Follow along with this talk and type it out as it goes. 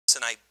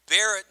and I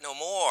bear it no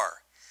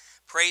more.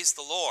 Praise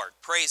the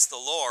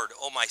Lord,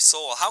 O my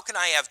soul. How can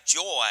I have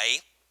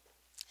joy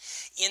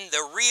in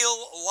the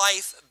real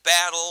life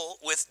battle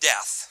with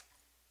death?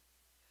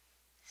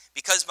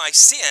 Because my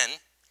sin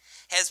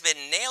has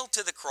been nailed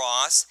to the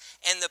cross,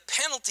 and the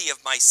penalty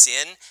of my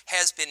sin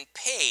has been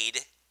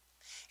paid,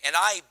 and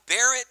I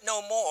bear it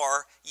no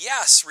more.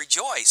 Yes,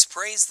 rejoice.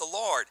 Praise the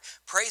Lord.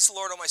 Praise the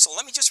Lord, O my soul.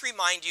 Let me just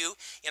remind you,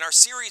 in our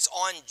series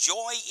on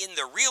joy in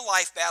the real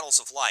life battles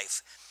of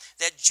life,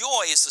 that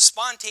joy is the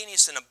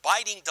spontaneous and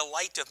abiding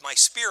delight of my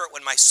spirit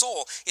when my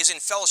soul is in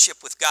fellowship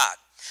with God.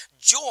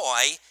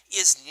 Joy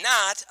is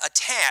not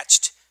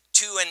attached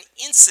to an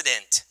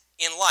incident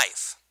in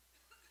life.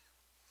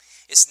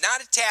 It's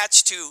not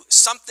attached to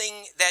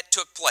something that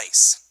took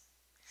place.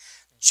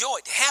 Joy,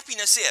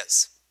 happiness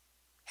is.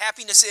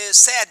 Happiness is,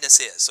 sadness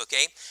is,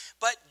 okay?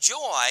 But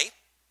joy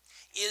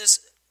is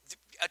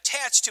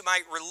attached to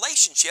my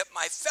relationship,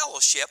 my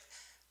fellowship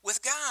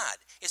with God.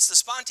 It's the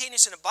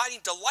spontaneous and abiding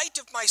delight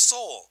of my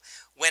soul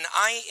when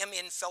I am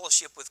in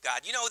fellowship with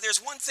God. You know, there's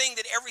one thing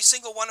that every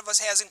single one of us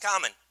has in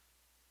common.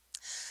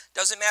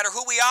 Doesn't matter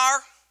who we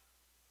are.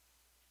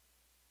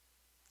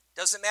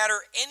 Doesn't matter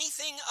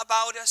anything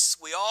about us.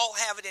 We all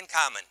have it in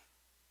common.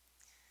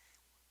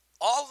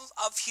 All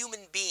of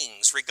human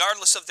beings,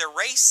 regardless of their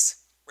race,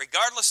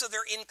 regardless of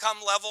their income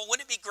level.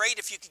 Wouldn't it be great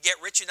if you could get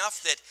rich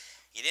enough that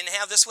you didn't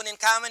have this one in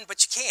common,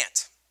 but you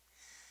can't?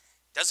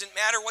 Doesn't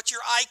matter what your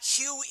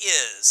IQ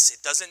is.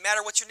 It doesn't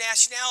matter what your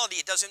nationality.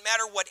 It doesn't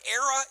matter what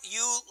era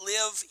you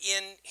live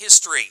in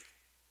history.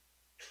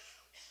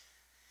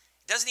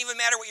 It doesn't even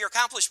matter what your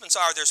accomplishments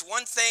are. There's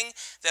one thing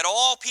that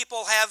all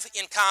people have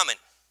in common.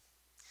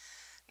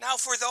 Now,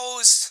 for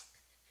those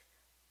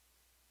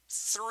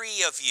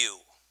 3 of you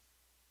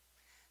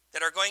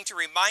that are going to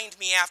remind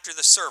me after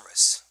the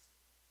service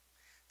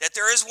that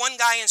there is one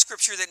guy in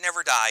Scripture that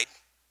never died,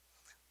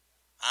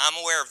 I'm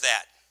aware of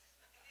that.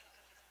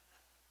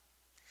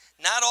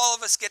 Not all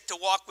of us get to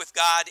walk with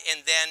God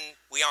and then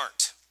we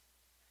aren't,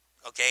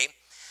 okay?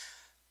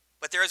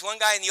 But there is one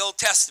guy in the Old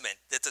Testament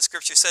that the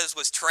Scripture says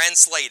was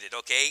translated,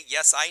 okay?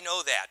 Yes, I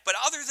know that. But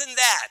other than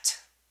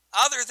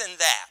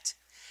that,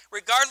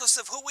 regardless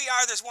of who we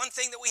are, there's one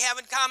thing that we have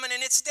in common,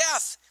 and it's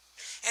death.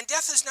 And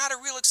death is not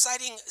a real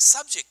exciting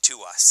subject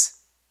to us.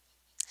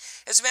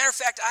 As a matter of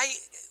fact, I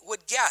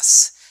would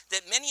guess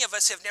that many of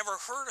us have never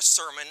heard a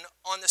sermon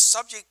on the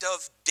subject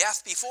of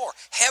death before.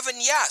 Heaven,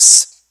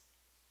 yes.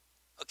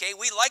 Okay,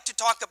 we like to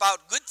talk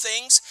about good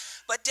things,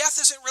 but death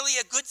isn't really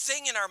a good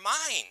thing in our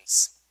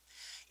minds.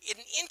 And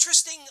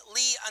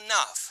interestingly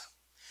enough,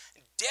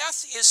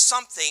 death is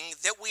something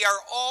that we are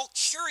all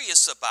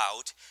curious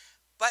about,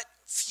 but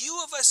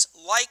few of us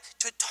like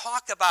to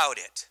talk about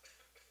it.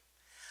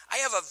 I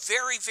have a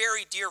very,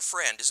 very dear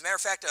friend, as a matter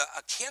of fact,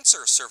 a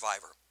cancer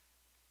survivor.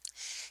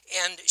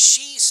 And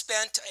she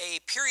spent a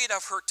period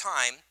of her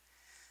time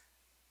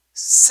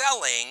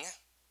selling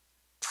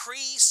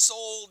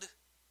pre-sold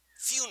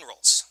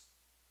funerals.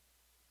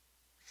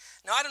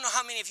 Now, I don't know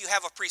how many of you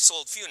have a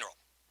pre-sold funeral.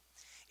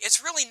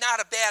 It's really not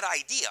a bad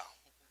idea.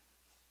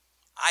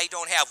 I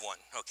don't have one,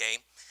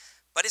 okay?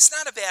 But it's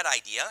not a bad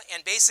idea,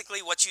 and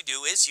basically what you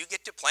do is you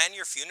get to plan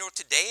your funeral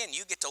today, and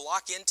you get to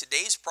lock in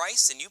today's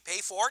price, and you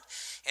pay for it,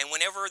 and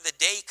whenever the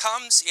day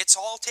comes, it's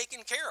all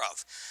taken care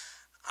of.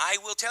 I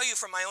will tell you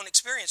from my own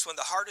experience, one of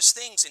the hardest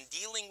things in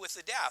dealing with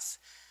the death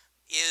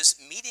is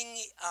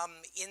meeting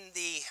in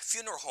the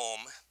funeral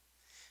home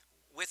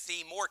with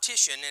the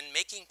mortician and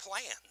making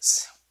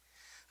plans.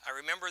 I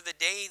remember the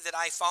day that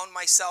I found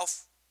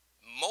myself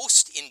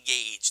most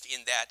engaged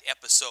in that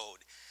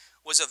episode.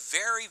 Was a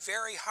very,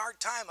 very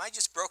hard time. I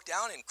just broke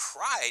down and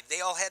cried.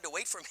 They all had to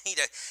wait for me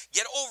to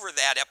get over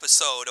that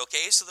episode,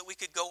 okay, so that we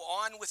could go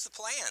on with the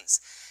plans.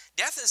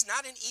 Death is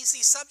not an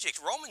easy subject.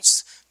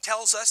 Romans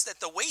tells us that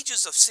the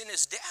wages of sin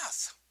is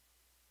death.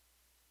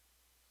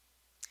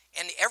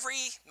 And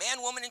every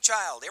man, woman, and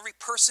child, every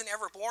person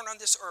ever born on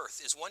this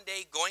earth is one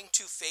day going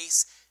to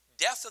face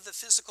death of the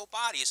physical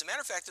body. As a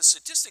matter of fact, the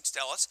statistics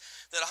tell us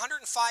that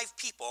 105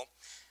 people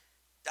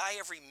die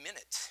every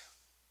minute.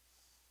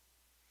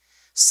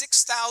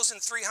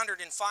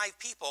 6,305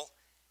 people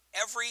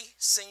every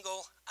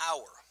single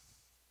hour.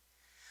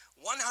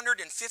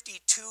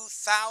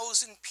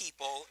 152,000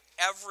 people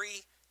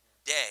every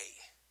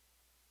day.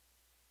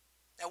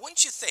 Now,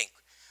 wouldn't you think,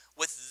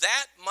 with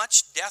that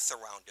much death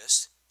around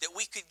us, that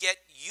we could get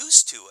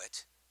used to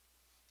it,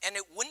 and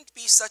it wouldn't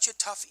be such a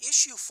tough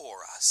issue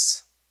for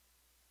us?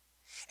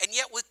 And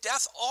yet, with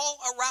death all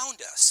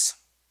around us,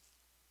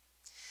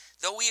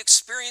 though we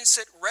experience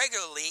it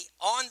regularly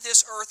on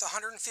this earth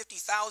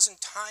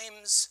 150,000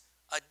 times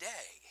a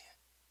day,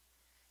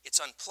 it's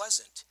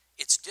unpleasant,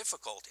 it's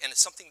difficult, and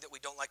it's something that we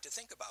don't like to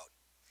think about.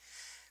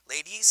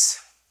 Ladies,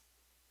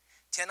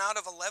 10 out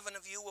of 11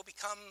 of you will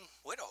become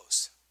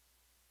widows.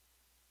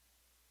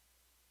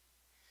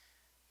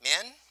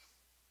 Men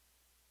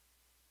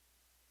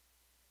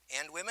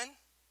and women?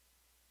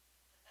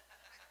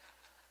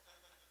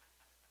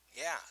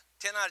 Yeah,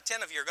 10 out of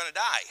 10 of you are going to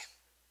die.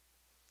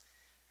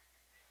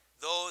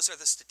 Those are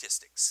the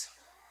statistics.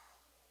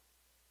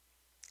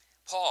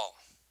 Paul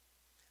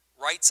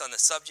writes on the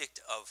subject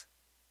of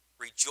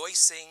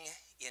rejoicing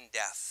in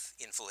death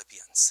in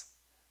Philippians.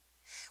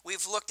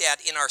 We've looked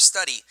at, in our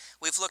study,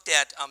 we've looked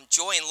at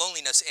joy in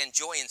loneliness and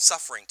joy in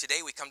suffering.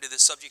 Today we come to the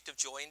subject of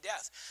joy in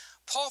death.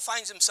 Paul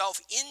finds himself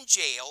in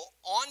jail,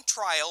 on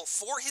trial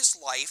for his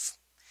life.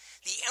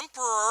 The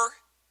emperor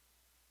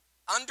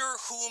under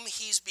whom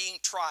he's being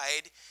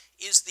tried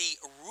is the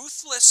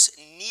ruthless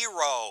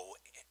Nero,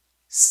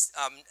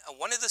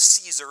 one of the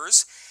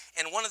Caesars,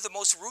 and one of the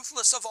most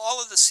ruthless of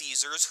all of the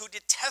Caesars, who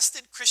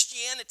detested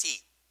Christianity.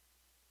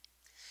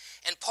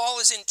 And Paul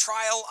is in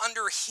trial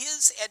under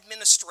his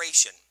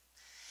administration.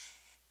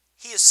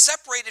 He is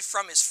separated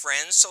from his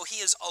friends, so he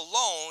is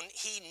alone.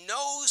 He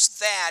knows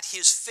that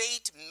his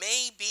fate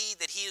may be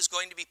that he is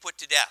going to be put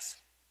to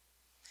death.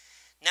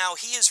 Now,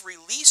 he is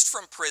released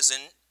from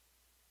prison,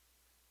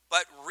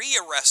 but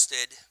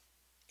rearrested,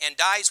 and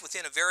dies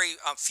within a very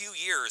few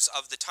years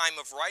of the time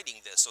of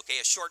writing this, okay?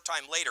 A short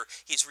time later,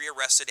 he's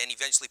rearrested and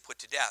eventually put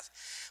to death.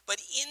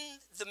 But in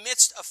the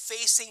midst of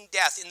facing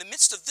death, in the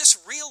midst of this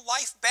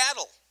real-life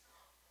battle,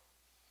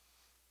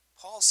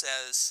 Paul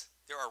says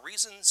there are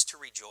reasons to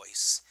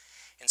rejoice.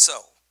 And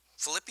so,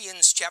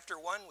 Philippians chapter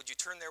 1, would you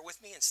turn there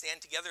with me and stand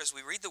together as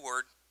we read the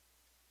word?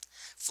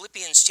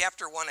 Philippians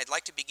chapter 1, I'd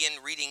like to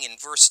begin reading in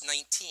verse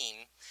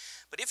 19.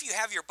 But if you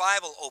have your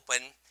Bible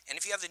open, and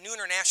if you have the New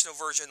International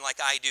Version like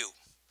I do,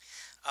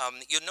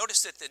 you'll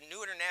notice that the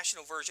New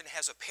International Version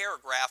has a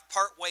paragraph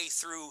partway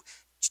through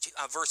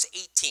verse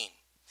 18.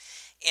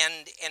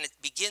 And it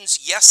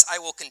begins, yes, I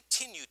will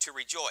continue to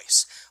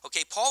rejoice.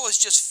 Okay, Paul has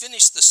just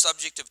finished the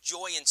subject of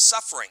joy in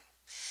suffering.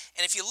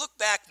 And if you look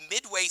back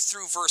midway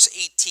through verse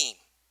 18,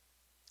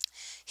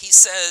 he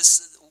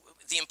says,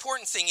 the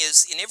important thing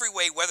is, in every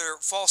way, whether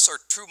false or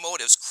true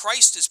motives,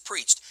 Christ is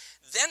preached.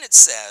 Then it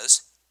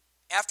says,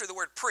 after the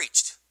word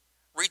preached,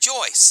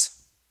 rejoice.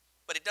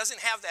 But it doesn't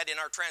have that in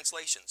our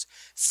translations.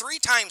 3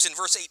 times in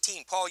verse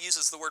 18, Paul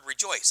uses the word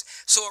rejoice.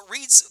 So it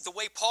reads the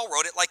way Paul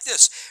wrote it like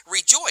this: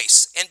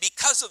 rejoice, and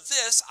because of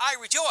this, I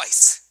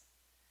rejoice.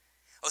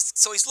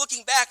 So he's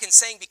looking back and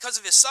saying, because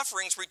of his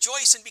sufferings,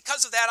 rejoice, and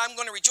because of that, I'm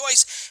going to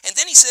rejoice. And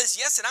then he says,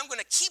 yes, and I'm going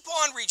to keep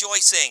on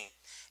rejoicing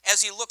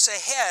as he looks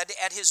ahead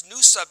at his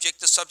new subject,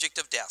 the subject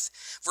of death.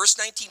 Verse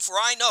 19, for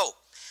I know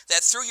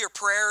that through your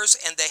prayers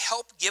and the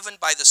help given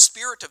by the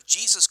Spirit of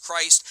Jesus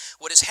Christ,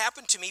 what has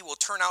happened to me will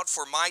turn out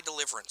for my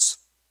deliverance.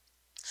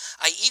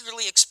 I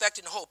eagerly expect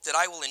and hope that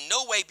I will in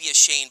no way be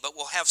ashamed, but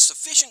will have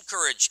sufficient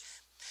courage,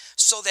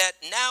 so that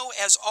now,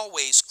 as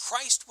always,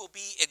 Christ will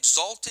be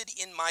exalted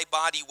in my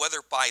body, whether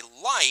by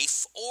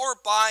life or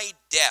by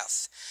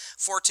death.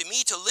 For to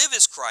me to live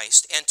is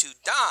Christ, and to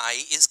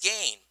die is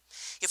gain.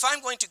 If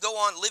I'm going to go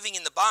on living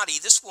in the body,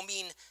 this will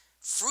mean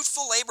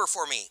fruitful labor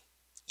for me.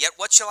 Yet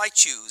what shall I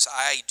choose?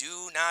 I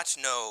do not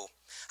know.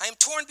 I am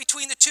torn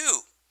between the two.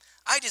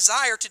 I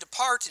desire to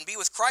depart and be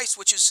with Christ,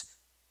 which is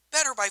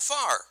better by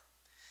far.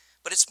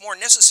 But it's more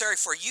necessary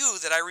for you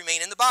that I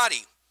remain in the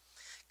body.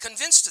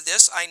 Convinced of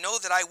this, I know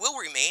that I will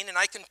remain, and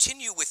I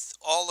continue with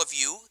all of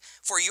you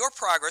for your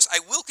progress. I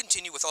will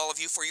continue with all of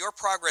you for your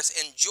progress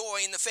and joy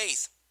in the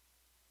faith,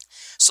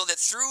 so that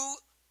through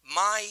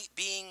my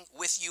being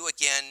with you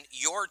again,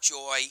 your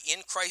joy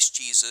in Christ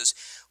Jesus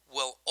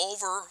will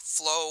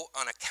overflow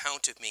on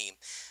account of me.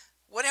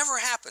 Whatever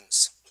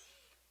happens,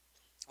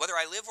 whether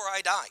I live or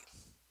I die,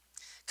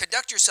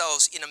 conduct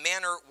yourselves in a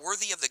manner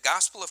worthy of the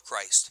gospel of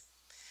Christ.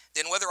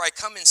 Then whether I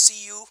come and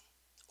see you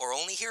or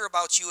only hear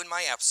about you in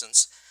my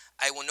absence,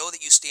 I will know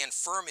that you stand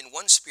firm in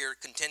one spirit,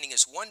 contending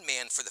as one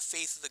man for the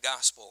faith of the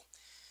gospel,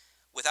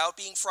 without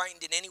being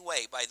frightened in any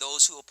way by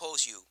those who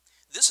oppose you.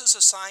 This is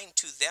a sign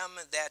to them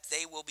that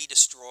they will be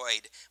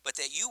destroyed, but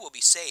that you will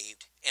be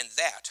saved, and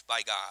that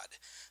by God.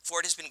 For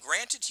it has been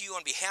granted to you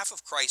on behalf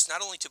of Christ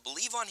not only to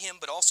believe on him,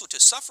 but also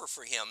to suffer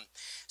for him,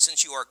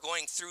 since you are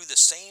going through the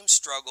same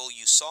struggle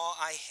you saw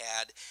I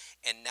had,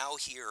 and now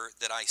hear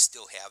that I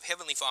still have.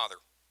 Heavenly Father,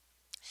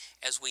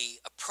 as we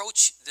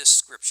approach this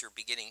scripture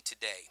beginning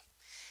today,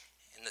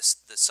 and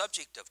the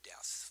subject of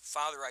death,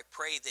 Father, I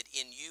pray that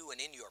in you and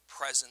in your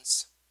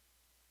presence,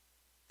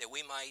 that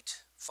we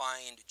might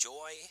find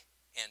joy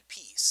and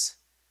peace,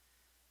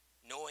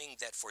 knowing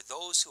that for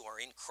those who are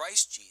in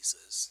Christ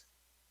Jesus,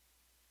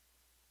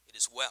 it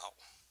is well.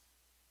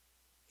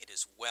 It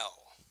is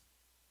well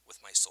with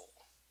my soul.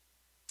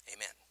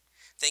 Amen.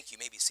 Thank you.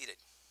 You may be seated.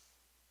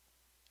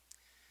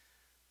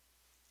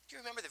 Do you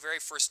remember the very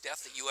first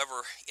death that you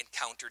ever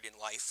encountered in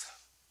life?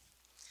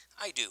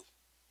 I do.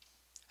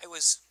 I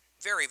was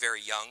very,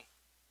 very young.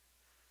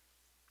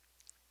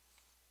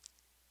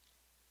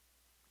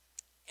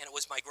 And it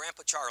was my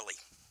Grandpa Charlie.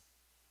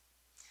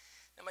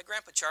 Now, my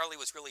Grandpa Charlie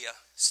was really a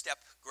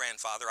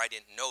step-grandfather. I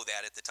didn't know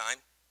that at the time.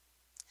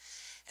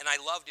 And I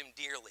loved him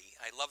dearly.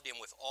 I loved him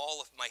with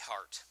all of my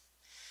heart.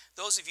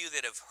 Those of you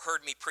that have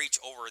heard me preach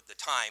over the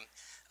time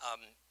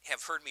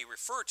have heard me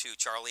refer to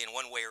Charlie in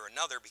one way or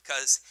another,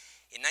 because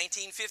in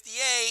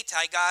 1958,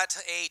 I got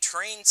a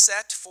train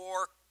set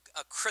for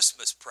a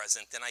Christmas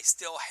present, and I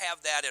still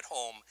have that at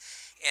home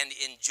and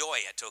enjoy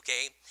it,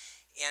 okay?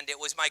 And it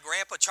was my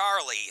Grandpa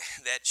Charlie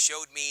that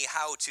showed me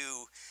how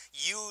to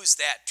use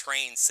that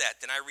train set.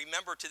 And I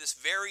remember to this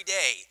very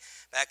day,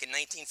 back in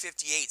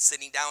 1958,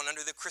 sitting down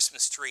under the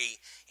Christmas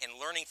tree and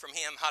learning from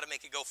him how to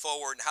make it go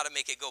forward and how to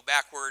make it go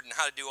backward and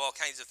how to do all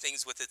kinds of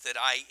things with it that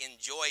I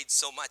enjoyed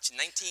so much. In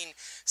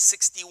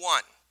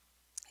 1961,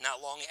 not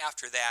long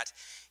after that,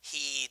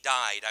 he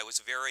died. I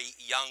was a very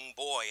young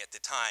boy at the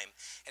time,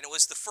 and it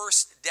was the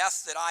first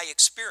death that I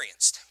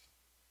experienced.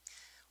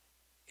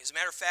 As a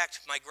matter of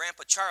fact, my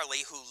Grandpa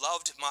Charlie, who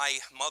loved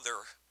my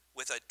mother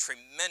with a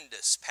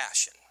tremendous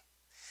passion,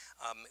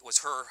 it was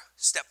her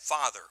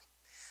stepfather,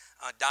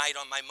 died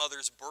on my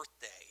mother's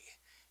birthday.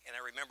 And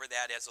I remember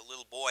that as a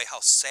little boy,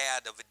 how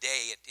sad of a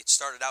day. It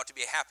started out to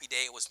be a happy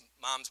day. It was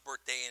Mom's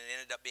birthday, and it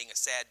ended up being a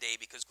sad day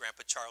because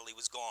Grandpa Charlie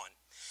was gone.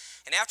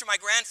 And after my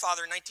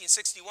grandfather in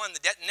 1961,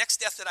 the next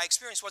death that I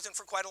experienced wasn't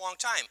for quite a long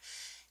time.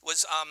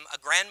 Was a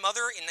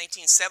grandmother in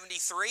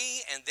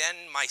 1973, and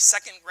then my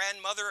second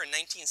grandmother in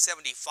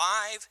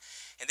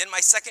 1975, and then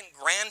my second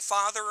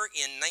grandfather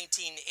in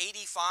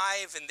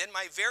 1985, and then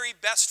my very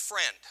best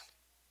friend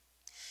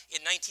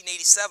in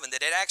 1987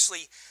 that had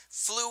actually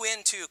flew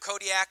into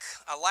Kodiak,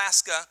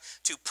 Alaska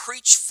to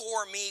preach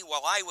for me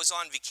while I was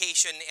on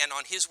vacation, and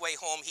on his way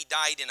home he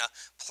died in a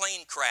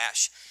plane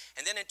crash.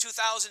 And then in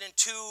 2002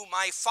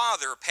 my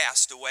father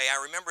passed away.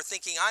 I remember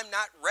thinking, I'm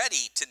not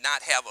ready to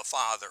not have a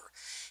father.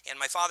 And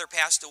my father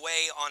passed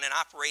away on an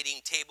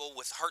operating table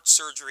with heart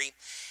surgery.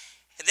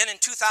 And then in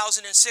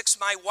 2006,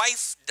 my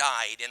wife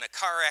died in a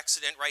car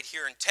accident right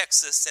here in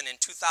Texas. And in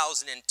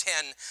 2010,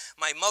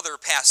 my mother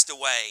passed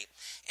away.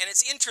 And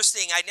it's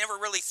interesting, I never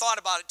really thought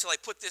about it until I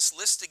put this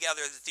list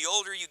together, that the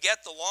older you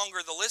get, the longer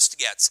the list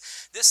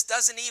gets. This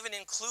doesn't even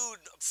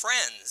include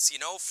friends,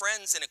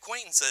 friends and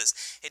acquaintances.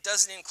 It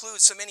doesn't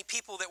include so many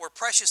people that were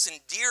precious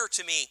and dear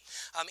to me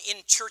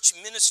in church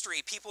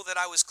ministry, people that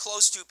I was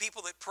close to,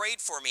 people that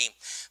prayed for me.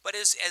 But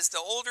as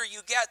the older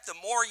you get, the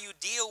more you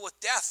deal with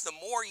death, the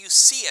more you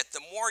see it,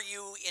 the more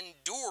you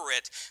endure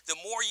it, the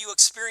more you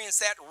experience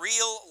that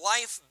real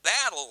life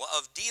battle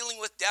of dealing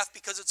with death,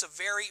 because it's a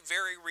very,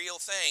 very real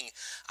thing.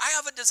 I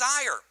have a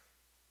desire.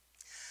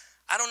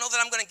 I don't know that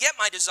I'm going to get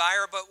my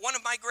desire, but one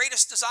of my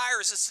greatest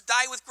desires is to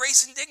die with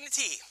grace and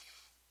dignity.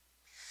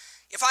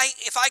 If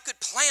I could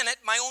plan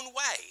it my own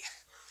way,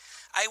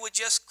 I would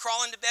just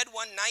crawl into bed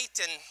one night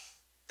and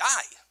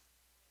die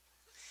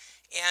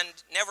and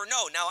never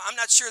know. Now, I'm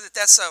not sure that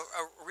that's a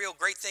real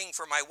great thing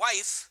for my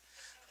wife.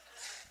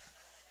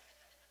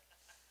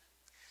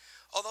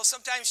 Although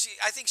sometimes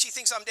I think she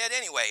thinks I'm dead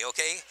anyway,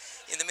 okay,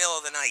 in the middle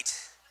of the night.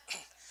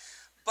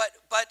 But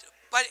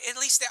at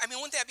least,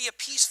 wouldn't that be a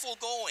peaceful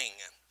going?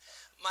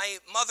 My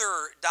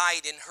mother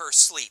died in her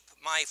sleep.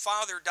 My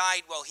father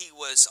died while he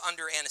was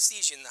under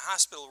anesthesia in the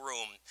hospital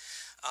room.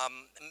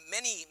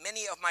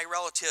 Many of my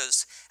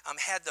relatives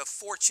had the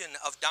fortune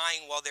of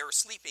dying while they were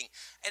sleeping.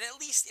 And at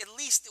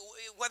least,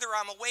 whether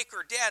I'm awake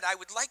or dead, I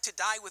would like to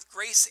die with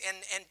grace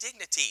and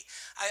dignity.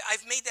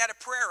 I've made that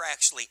a prayer,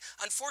 actually.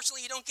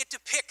 Unfortunately, you don't get to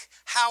pick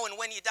how and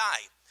when you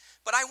die.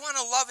 But I want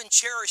to love and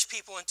cherish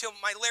people until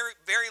my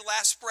very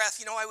last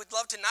breath. I would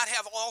love to not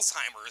have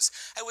Alzheimer's.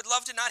 I would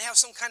love to not have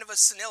some kind of a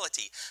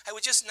senility. I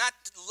would just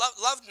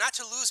love not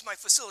to lose my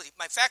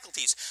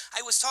faculties.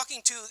 I was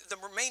talking to the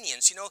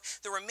Romanians,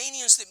 the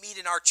Romanians that meet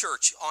in our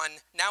church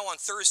on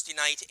Thursday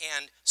night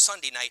and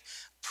Sunday night.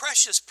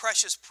 Precious,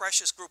 precious,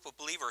 precious group of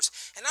believers.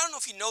 And I don't know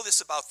if you know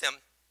this about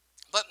them,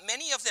 but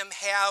many of them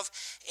have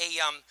a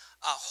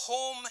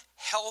home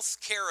health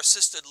care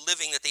assisted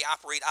living that they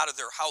operate out of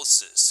their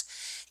houses.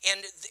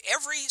 And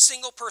every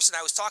single person,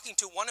 I was talking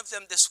to one of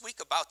them this week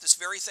about this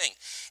very thing.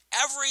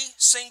 Every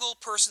single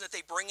person that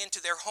they bring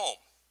into their home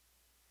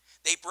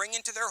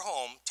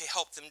to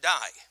help them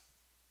die.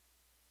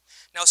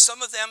 Now,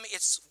 some of them,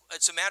 it's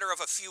a matter of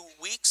a few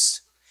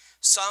weeks,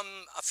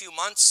 some a few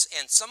months,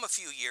 and some a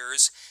few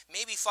years,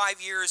 maybe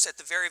 5 years at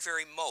the very,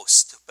 very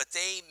most. But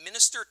they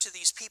minister to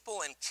these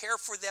people and care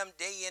for them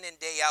day in and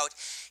day out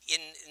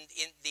in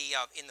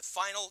the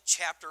final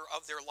chapter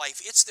of their life.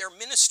 It's their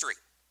ministry.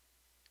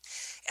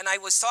 And I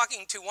was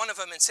talking to one of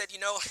them and said,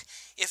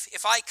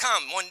 if I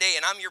come one day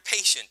and I'm your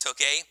patient,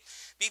 okay,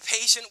 be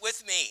patient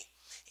with me.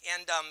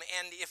 And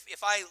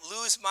if I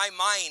lose my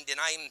mind and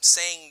I'm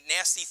saying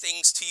nasty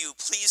things to you,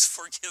 please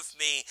forgive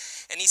me.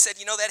 And he said,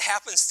 that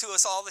happens to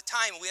us all the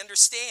time. We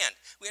understand.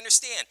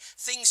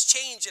 Things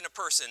change in a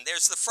person.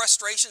 There's the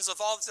frustrations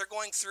of all that they're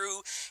going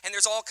through, and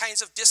there's all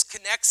kinds of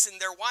disconnects in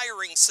their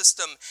wiring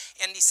system.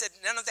 And he said,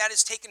 none of that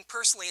is taken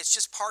personally. It's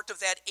just part of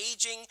that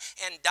aging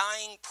and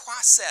dying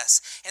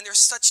process. And they're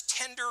such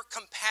tender,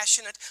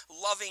 compassionate,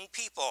 loving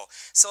people.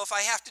 So if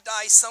I have to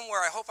die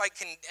somewhere, I hope I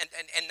can,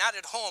 and not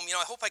at home,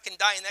 I hope I can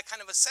die in that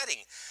kind of a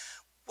setting.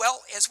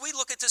 Well, as we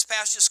look at this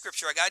passage of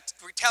Scripture, I got to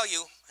tell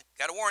you, I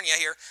got to warn you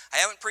here, I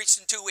haven't preached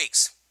in 2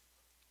 weeks.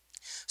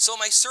 So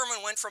my sermon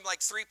went from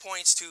like 3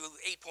 points to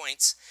 8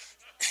 points.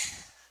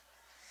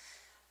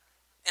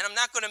 And I'm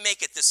not going to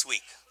make it this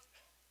week.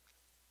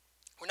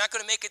 We're not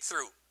going to make it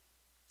through.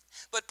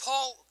 But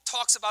Paul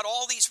talks about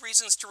all these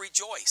reasons to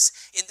rejoice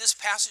in this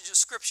passage of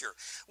Scripture.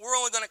 We're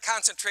only going to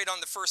concentrate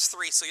on the first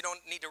three, so you don't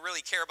need to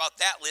really care about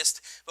that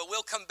list, but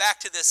we'll come back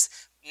to this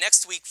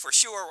next week for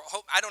sure.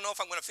 I don't know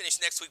if I'm going to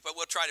finish next week, but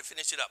we'll try to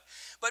finish it up.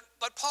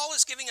 But Paul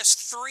is giving us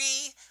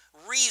three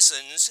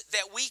reasons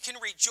that we can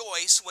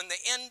rejoice when the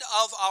end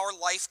of our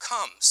life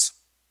comes.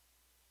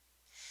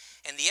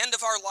 And the end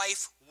of our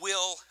life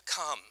will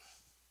come.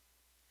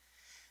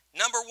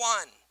 Number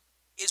one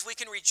is we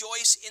can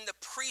rejoice in the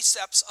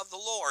precepts of the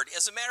Lord.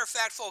 As a matter of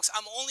fact, folks,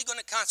 I'm only going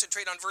to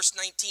concentrate on verse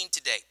 19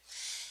 today.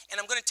 And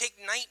I'm going to take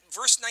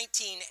verse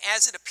 19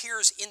 as it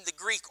appears in the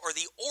Greek, or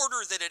the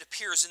order that it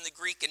appears in the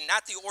Greek, and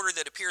not the order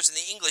that appears in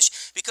the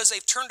English, because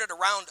they've turned it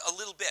around a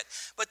little bit.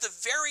 But the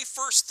very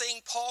first thing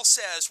Paul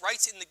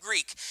writes in the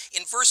Greek,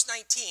 in verse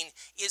 19,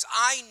 is,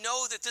 I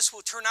know that this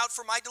will turn out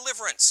for my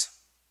deliverance.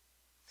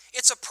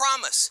 It's a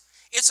promise.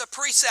 It's a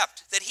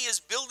precept that he is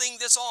building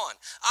this on.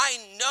 I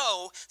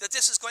know that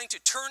this is going to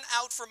turn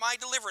out for my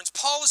deliverance.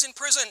 Paul is in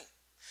prison.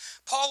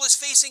 Paul is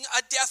facing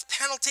a death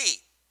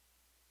penalty.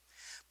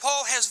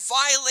 Paul has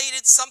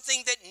violated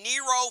something that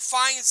Nero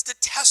finds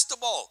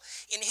detestable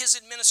in his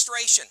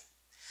administration.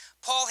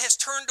 Paul has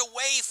turned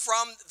away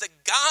from the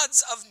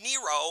gods of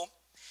Nero,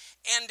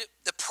 and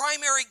the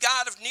primary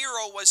god of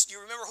Nero was, do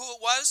you remember who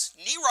it was?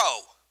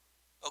 Nero.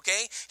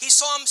 Okay? He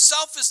saw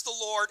himself as the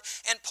Lord,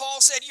 and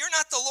Paul said, you're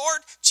not the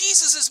Lord,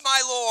 Jesus is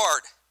my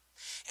Lord.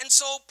 And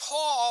so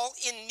Paul,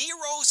 in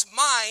Nero's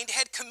mind,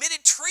 had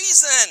committed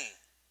treason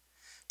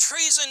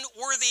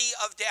worthy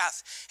of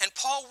death. And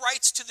Paul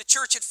writes to the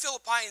church at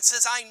Philippi and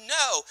says, I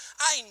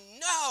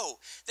know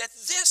that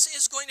this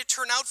is going to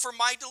turn out for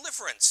my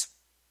deliverance.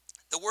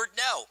 The word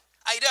know,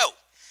 I know.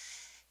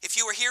 If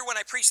you were here when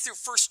I preached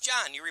through 1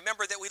 John, you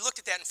remember that we looked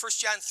at that in 1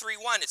 John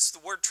 3:1. It's the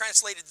word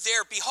translated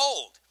there,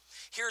 behold.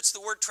 Here it's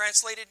the word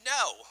translated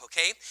know,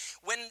 okay?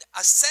 When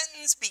a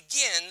sentence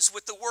begins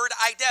with the word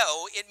I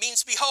know, it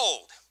means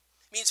behold.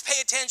 It means pay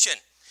attention.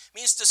 It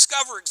means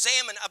discover,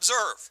 examine,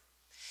 observe.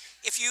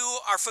 If you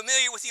are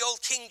familiar with the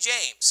old King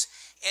James,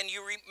 and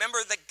you remember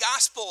the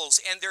Gospels,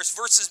 and there's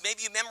verses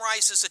maybe you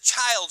memorized as a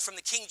child from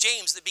the King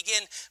James that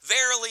begin,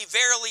 verily,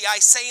 verily, I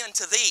say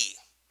unto thee.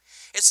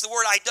 It's the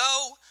word I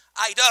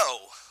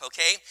do,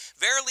 okay?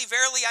 Verily,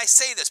 verily, I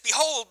say this.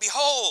 Behold,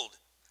 behold.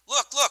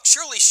 Look, look,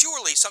 surely,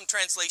 surely, some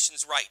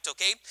translations write,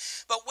 okay?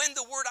 But when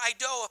the word I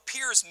do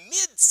appears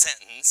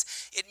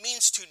mid-sentence, it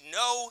means to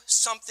know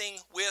something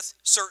with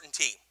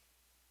certainty.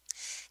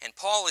 And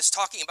Paul is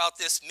talking about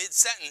this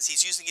mid-sentence.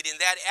 He's using it in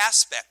that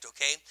aspect,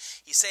 okay?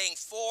 He's saying,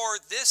 for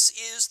this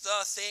is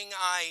the thing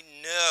I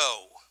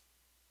know.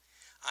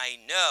 I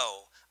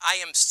know. I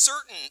am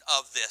certain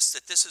of this,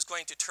 that this is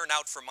going to turn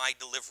out for my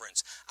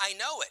deliverance. I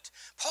know it.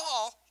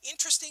 Paul,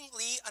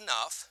 interestingly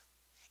enough,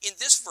 in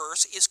this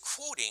verse is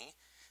quoting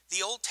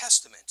the Old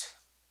Testament.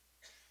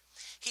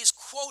 He's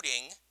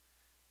quoting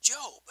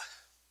Job.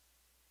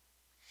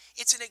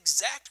 It's an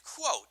exact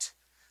quote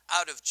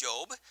out of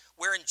Job,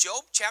 where in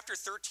Job chapter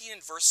 13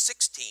 and verse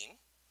 16,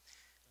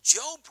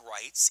 Job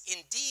writes,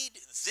 indeed,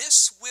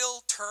 this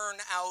will turn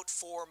out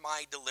for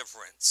my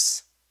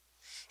deliverance.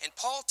 And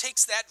Paul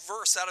takes that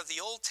verse out of the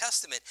Old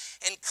Testament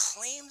and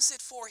claims it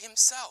for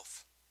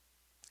himself.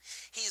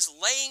 He's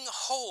laying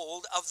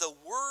hold of the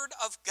Word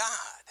of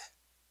God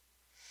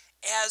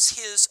as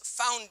his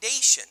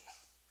foundation,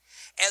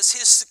 as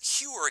his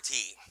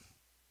security,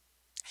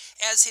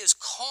 as his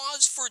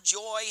cause for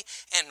joy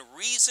and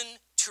reason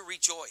to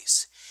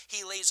rejoice.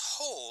 He lays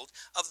hold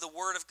of the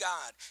Word of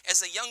God.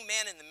 As a young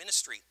man in the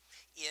ministry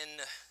in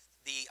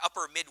the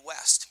upper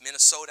Midwest,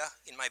 Minnesota,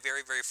 in my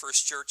very, very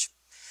first church,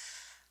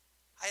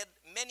 I had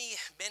many,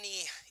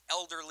 many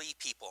elderly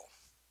people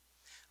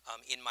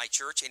in my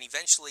church, and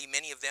eventually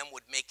many of them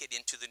would make it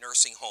into the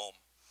nursing home.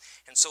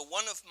 And so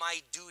one of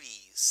my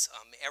duties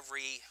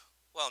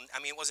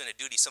it wasn't a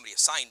duty somebody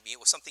assigned me, it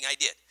was something I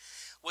did,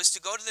 was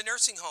to go to the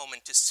nursing home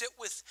and to sit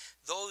with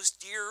those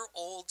dear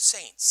old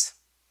saints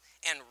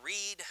and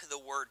read the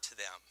Word to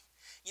them.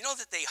 You know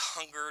that they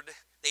hungered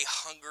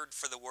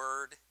for the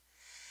Word.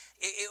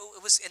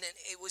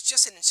 It was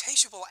just an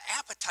insatiable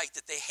appetite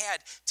that they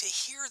had to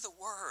hear the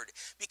Word,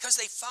 because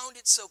they found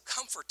it so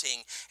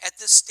comforting at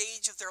this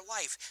stage of their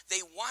life.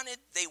 They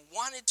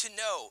wanted to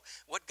know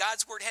what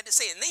God's Word had to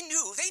say, and they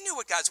knew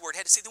what God's Word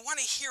had to say. They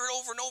wanted to hear it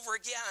over and over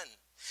again.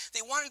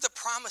 They wanted the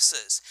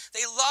promises.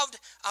 They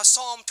loved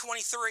Psalm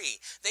 23.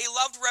 They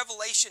loved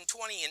Revelation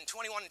 20 and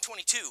 21 and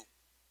 22.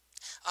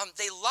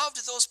 They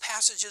loved those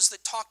passages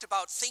that talked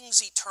about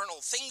things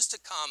eternal, things to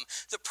come,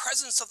 the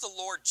presence of the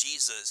Lord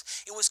Jesus.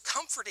 It was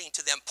comforting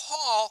to them.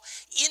 Paul,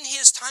 in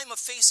his time of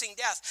facing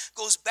death,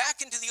 goes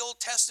back into the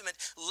Old Testament,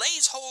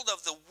 lays hold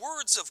of the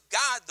words of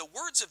God, the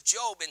words of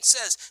Job, and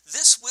says,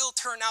 this will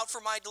turn out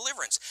for my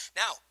deliverance.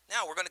 Now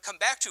we're going to come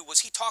back to,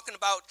 was he talking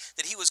about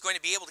that he was going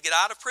to be able to get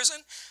out of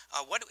prison?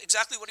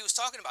 Exactly what he was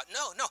talking about?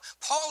 No.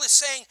 Paul is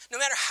saying, no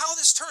matter how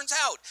this turns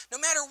out, no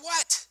matter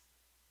what,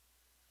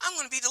 I'm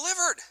going to be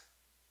delivered.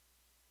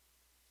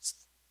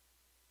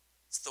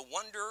 It's the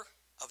wonder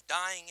of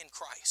dying in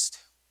Christ.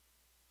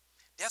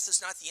 Death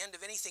is not the end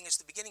of anything, it's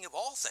the beginning of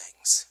all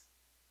things.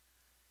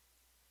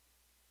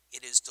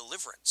 It is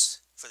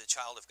deliverance for the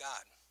child of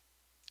God.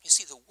 You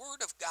see, the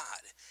Word of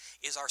God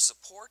is our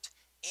support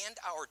and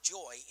our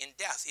joy in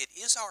death. It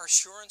is our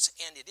assurance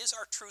and it is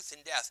our truth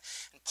in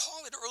death. And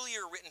Paul had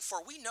earlier written,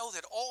 "For we know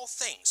that all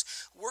things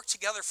work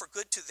together for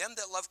good to them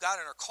that love God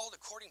and are called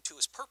according to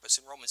his purpose,"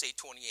 in Romans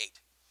 8:28.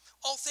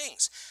 All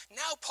things.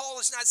 Now Paul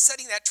is not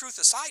setting that truth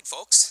aside,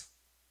 folks.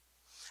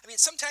 I mean,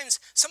 sometimes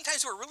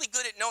we're really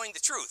good at knowing the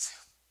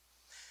truth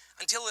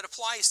until it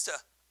applies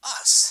to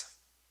us.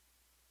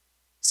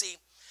 See,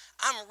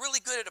 I'm really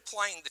good at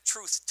applying the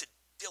truth to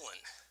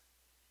Dylan.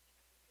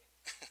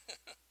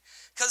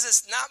 Because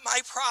it's not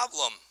my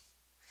problem.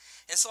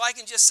 And so I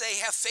can just say,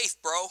 have faith,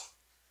 bro.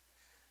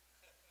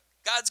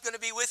 God's going to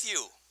be with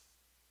you.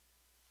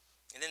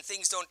 And then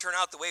things don't turn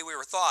out the way we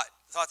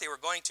thought they were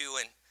going to,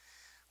 and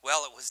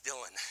well, it was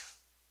Dylan.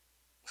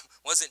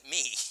 Wasn't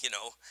me,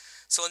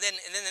 So then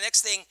the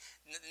next thing,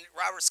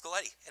 Robert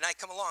Scoletti, and I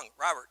come along,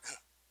 Robert,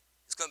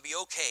 it's going to be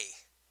okay.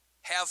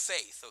 Have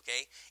faith,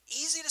 okay?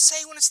 Easy to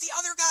say when it's the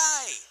other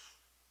guy.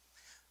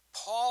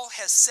 Paul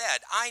has said,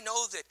 I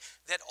know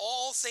that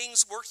all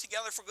things work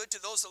together for good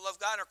to those that love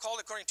God and are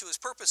called according to his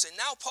purpose. And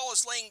now Paul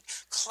is laying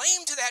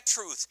claim to that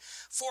truth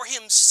for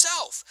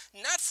himself,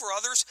 not for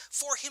others,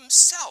 for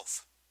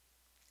himself.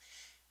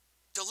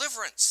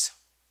 Deliverance.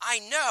 I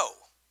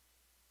know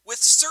with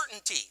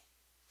certainty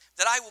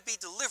that I will be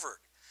delivered.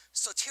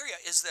 Soteria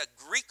is the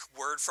Greek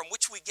word from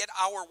which we get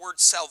our word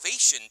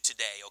salvation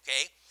today,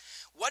 okay?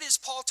 What is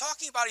Paul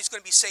talking about he's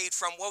going to be saved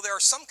from? Well, there are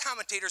some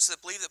commentators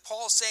that believe that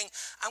Paul is saying,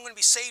 I'm going to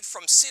be saved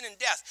from sin and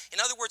death. In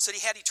other words, that he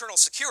had eternal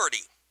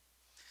security.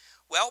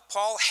 Well,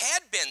 Paul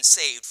had been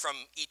saved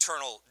from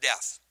eternal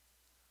death.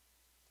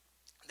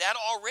 That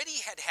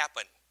already had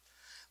happened.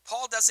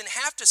 Paul doesn't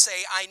have to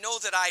say, I know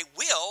that I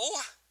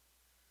will,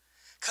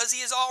 because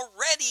he has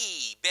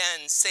already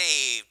been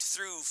saved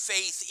through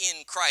faith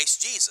in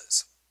Christ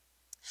Jesus.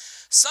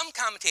 Some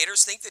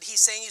commentators think that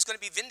he's saying he's going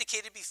to be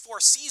vindicated before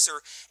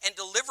Caesar and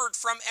delivered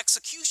from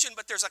execution,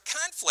 but there's a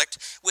conflict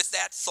with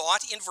that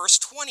thought in verse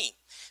 20.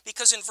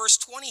 Because in verse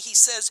 20 he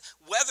says,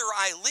 whether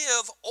I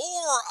live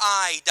or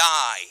I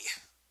die.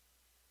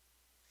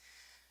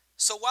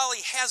 So while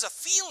he has a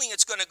feeling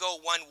it's going to go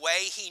one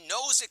way, he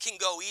knows it can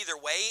go either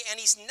way, and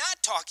he's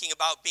not talking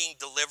about being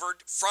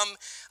delivered from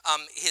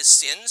his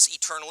sins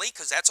eternally,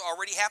 because that's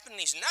already happened.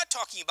 He's not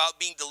talking about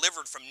being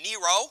delivered from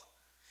Nero,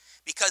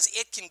 because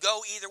it can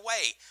go either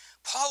way.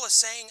 Paul is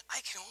saying,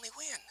 I can only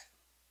win.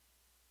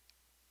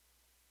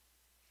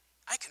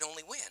 I can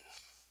only win.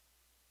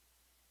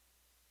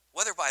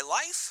 Whether by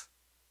life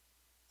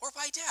or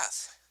by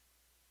death,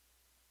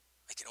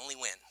 I can only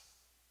win.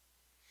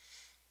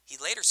 He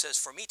later says,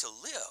 for me to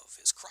live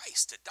is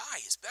Christ, to die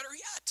is better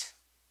yet.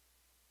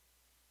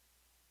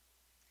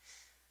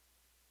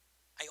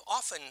 I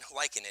often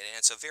liken it, and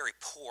it's a very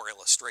poor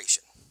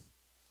illustration,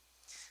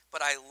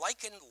 but I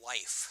liken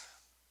life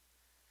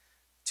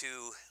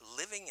to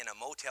living in a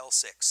Motel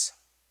 6.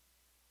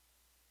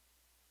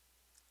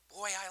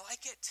 Boy, I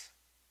like it.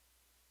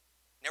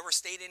 Never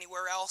stayed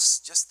anywhere else,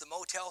 just the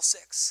Motel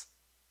 6.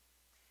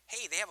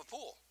 Hey, they have a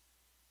pool.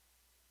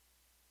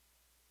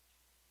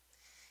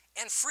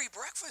 And free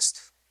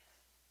breakfast.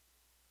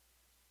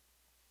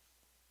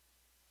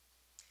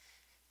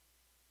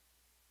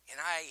 And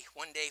I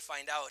one day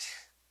find out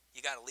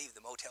you got to leave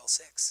the Motel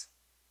 6.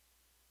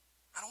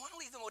 I don't want to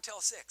leave the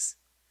Motel 6.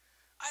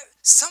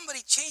 Somebody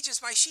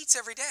changes my sheets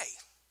every day.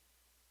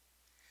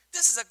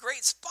 This is a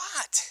great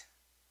spot.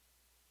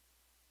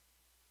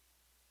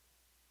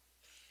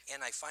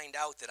 And I find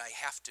out that I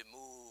have to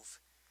move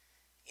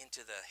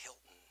into the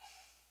Hilton.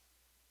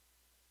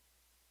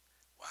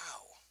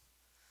 Wow.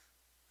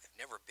 I've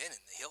never been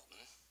in the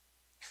Hilton.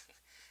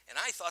 And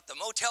I thought the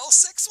Motel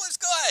 6 was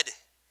good.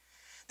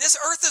 This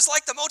earth is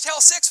like the Motel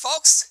 6,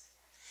 folks.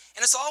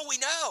 And it's all we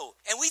know.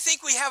 And we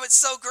think we have it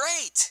so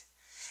great.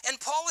 And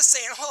Paul is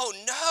saying, oh,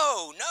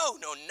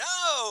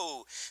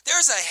 no.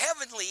 There's a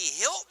heavenly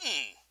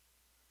Hilton.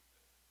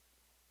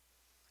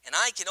 And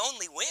I can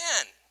only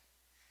win.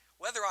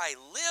 Whether I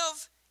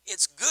live,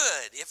 it's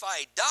good. If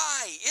I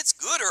die, it's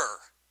gooder.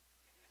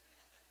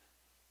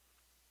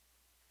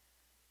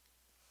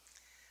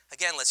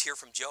 Again, let's hear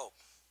from Job.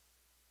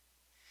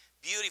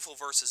 Beautiful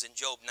verses in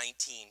Job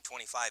 19,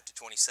 25 to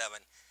 27.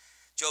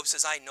 Job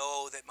says, I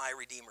know that my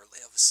Redeemer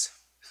lives,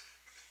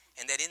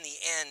 and that in the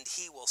end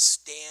he will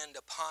stand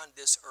upon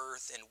this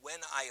earth, and when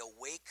I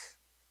awake,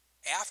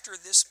 after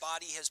this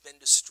body has been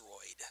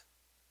destroyed,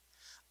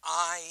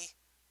 I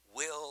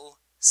will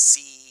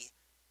see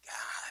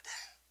God.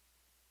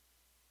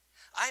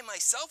 I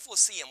myself will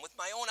see him with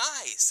my own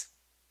eyes.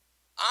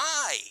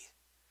 I,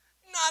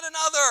 not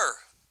another.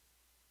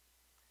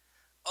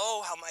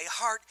 Oh, how my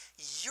heart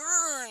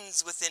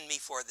yearns within me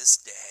for this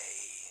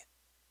day.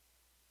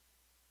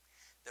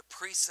 The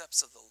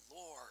precepts of the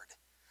Lord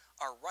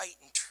are right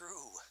and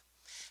true,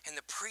 and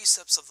the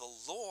precepts of the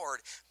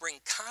Lord bring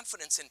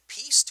confidence and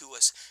peace to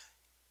us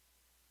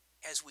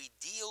as we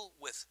deal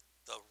with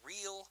the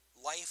real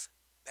life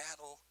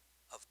battle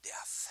of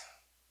death.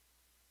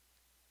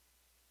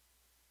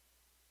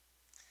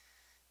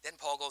 Then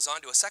Paul goes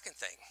on to a second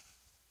thing.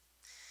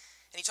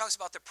 And he talks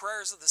about the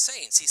prayers of the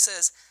saints. He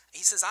says,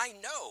 I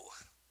know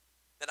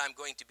that I'm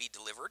going to be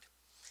delivered.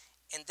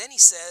 And then he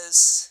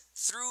says,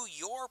 through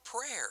your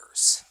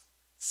prayers.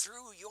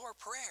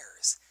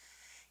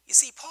 You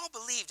see, Paul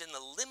believed in the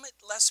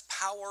limitless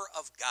power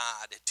of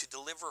God to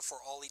deliver for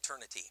all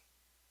eternity.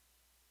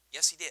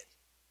 Yes, he did.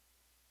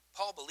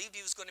 Paul believed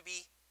he was going to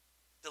be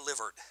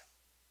delivered.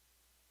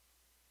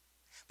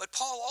 But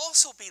Paul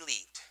also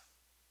believed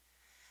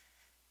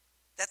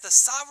that the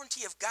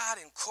sovereignty of God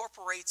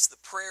incorporates the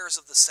prayers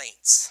of the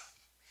saints.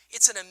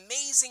 It's an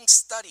amazing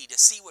study to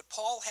see what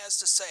Paul has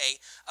to say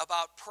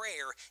about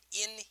prayer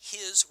in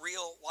his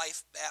real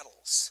life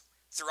battles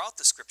throughout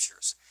the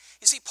scriptures.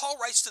 You see, Paul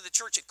writes to the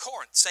church at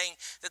Corinth saying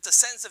that the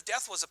sentence of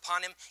death was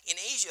upon him in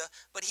Asia,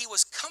 but he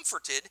was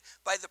comforted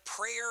by the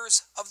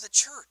prayers of the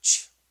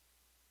church.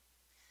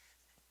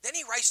 Then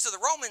he writes to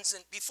the Romans,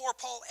 and before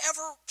Paul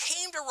ever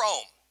came to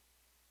Rome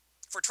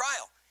for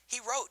trial, he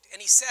wrote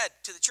and he said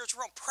to the church of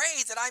Rome,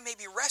 pray that I may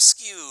be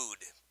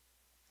rescued.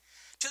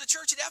 To the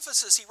church at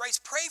Ephesus, he writes,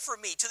 pray for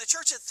me. To the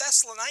church at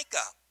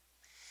Thessalonica,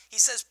 he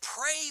says,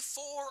 pray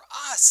for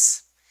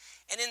us.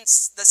 And in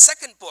the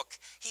second book,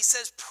 he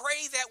says,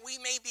 pray that we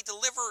may be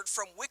delivered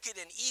from wicked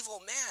and evil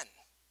men.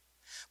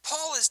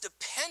 Paul is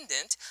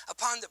dependent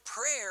upon the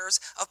prayers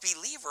of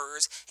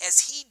believers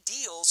as he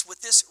deals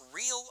with this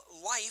real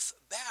life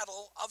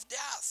battle of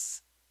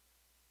death.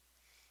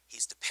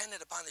 He's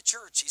dependent upon the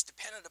church. He's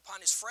dependent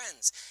upon his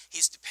friends.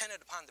 He's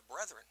dependent upon the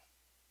brethren.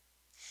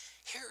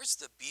 Here's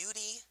the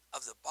beauty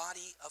of the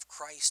body of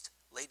Christ,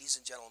 ladies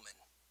and gentlemen.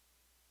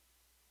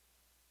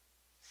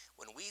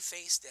 When we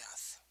face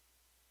death,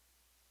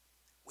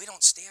 we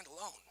don't stand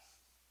alone.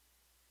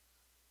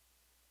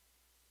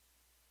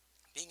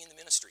 Being in the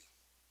ministry,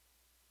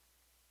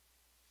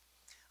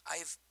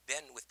 I've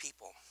been with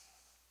people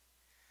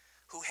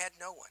who had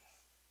no one,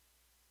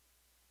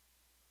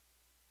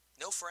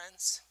 no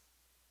friends,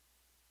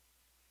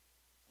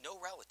 no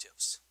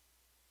relatives,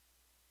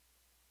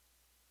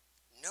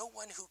 no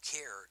one who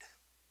cared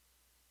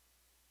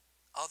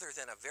other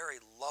than a very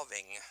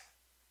loving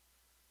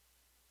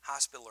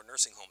hospital or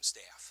nursing home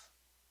staff,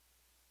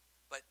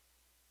 but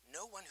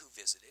no one who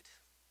visited,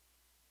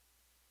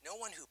 no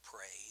one who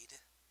prayed.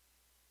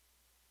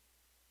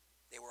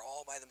 They were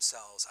all by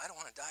themselves. I don't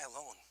want to die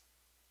alone.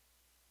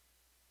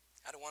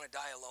 I don't want to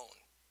die alone.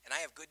 And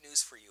I have good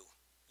news for you.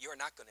 You are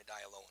not going to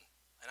die alone.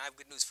 And I have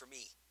good news for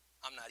me.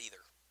 I'm not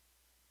either.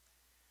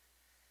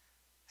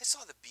 I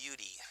saw the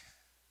beauty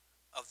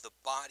of the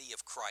body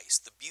of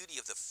Christ, the beauty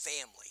of the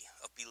family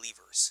of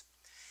believers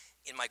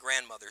in my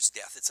grandmother's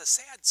death. It's a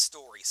sad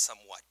story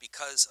somewhat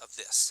because of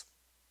this.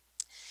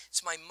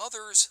 It's my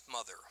mother's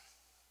mother.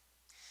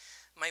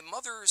 My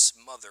mother's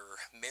mother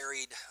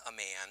married a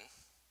man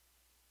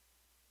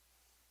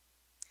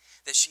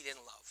that she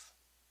didn't love.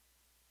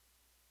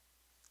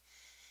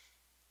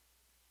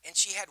 And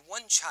she had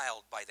one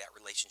child by that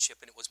relationship,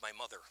 and it was my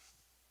mother.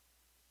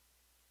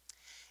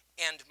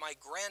 And my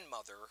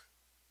grandmother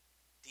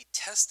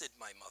detested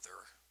my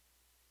mother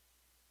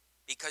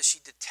because she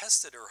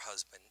detested her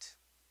husband,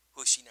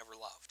 who she never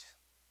loved.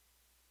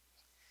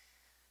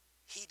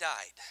 He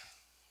died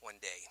one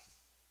day.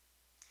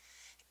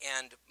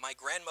 And my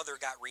grandmother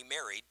got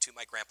remarried to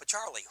my Grandpa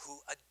Charlie, who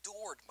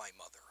adored my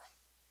mother.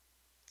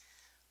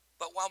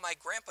 But while my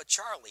Grandpa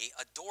Charlie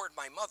adored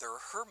my mother,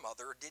 her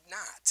mother did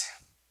not.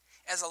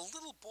 As a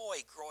little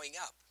boy growing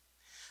up,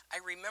 I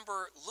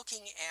remember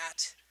looking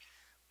at,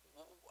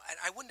 and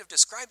I wouldn't have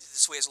described it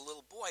this way as a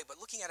little boy,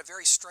 but looking at a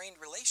very strained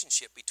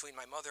relationship between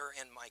my mother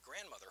and my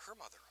grandmother, her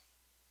mother.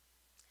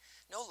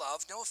 No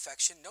love, no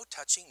affection, no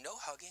touching, no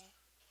hugging.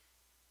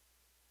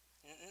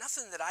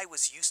 Nothing that I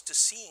was used to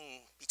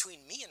seeing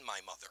between me and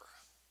my mother.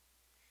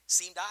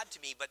 Seemed odd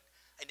to me, but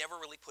I never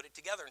really put it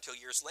together until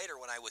years later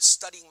when I was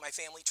studying my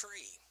family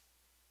tree.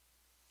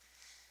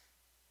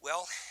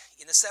 Well,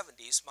 in the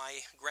 70s, my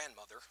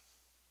grandmother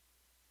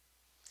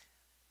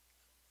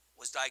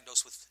was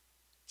diagnosed with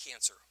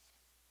cancer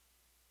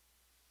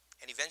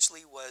and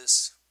eventually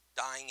was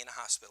dying in a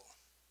hospital.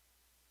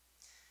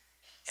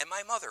 And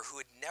my mother, who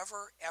had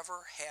never,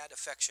 ever had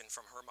affection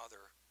from her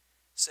mother,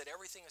 set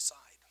everything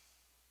aside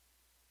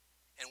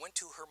and went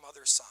to her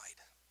mother's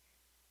side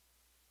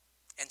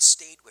and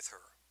stayed with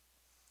her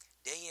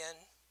day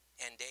in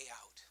and day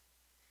out,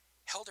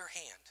 held her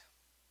hand,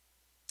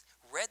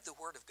 read the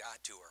Word of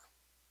God to her,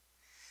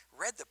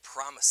 read the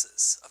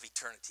promises of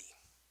eternity.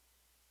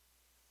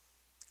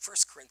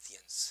 1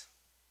 Corinthians,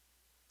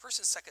 1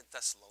 and 2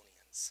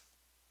 Thessalonians,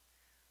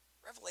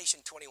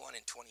 Revelation 21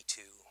 and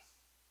 22,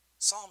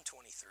 Psalm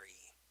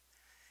 23.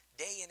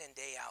 Day in and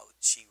day out,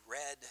 she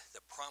read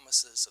the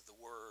promises of the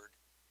Word,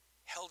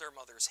 held her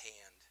mother's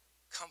hand,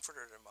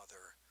 comforted her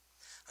mother,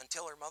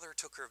 until her mother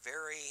took her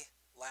very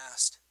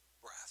last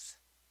breath.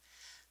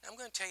 Now I'm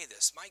going to tell you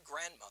this. My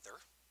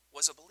grandmother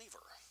was a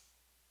believer.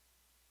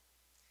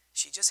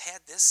 She just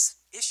had this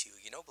issue.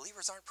 You know,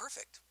 believers aren't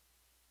perfect.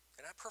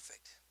 They're not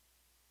perfect.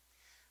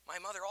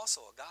 My mother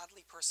also, a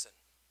godly person.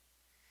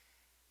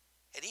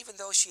 And even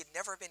though she had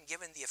never been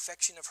given the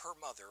affection of her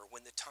mother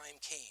when the time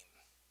came,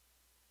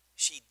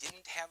 she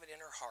didn't have it in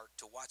her heart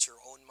to watch her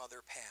own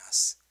mother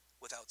pass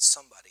without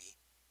somebody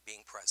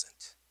being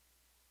present.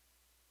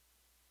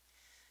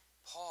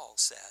 Paul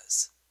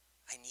says,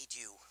 I need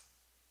you.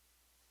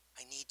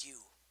 I need you.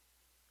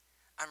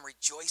 I'm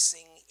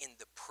rejoicing in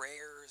the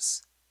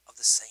prayers of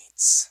the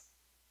saints.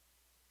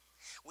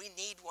 We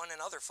need one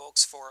another,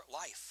 folks, for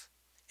life,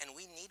 and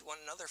we need one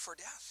another for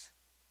death.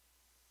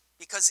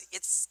 Because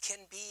it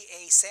can be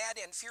a sad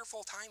and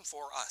fearful time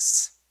for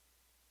us.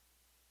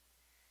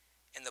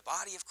 And the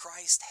body of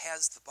Christ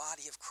has the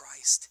body of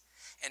Christ.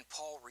 And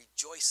Paul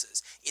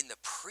rejoices in the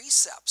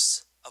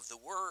precepts of the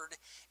word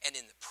and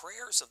in the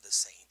prayers of the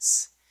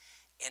saints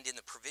and in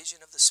the provision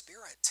of the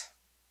Spirit.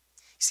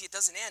 You see, it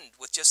doesn't end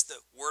with just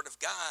the word of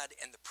God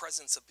and the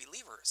presence of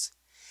believers.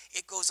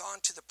 It goes on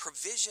to the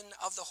provision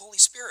of the Holy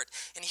Spirit.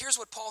 And here's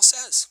what Paul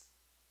says.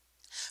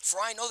 For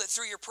I know that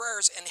through your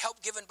prayers and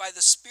help given by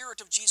the Spirit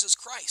of Jesus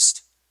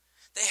Christ,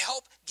 the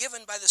help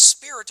given by the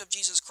Spirit of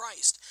Jesus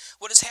Christ,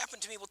 what has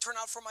happened to me will turn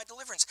out for my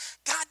deliverance.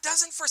 God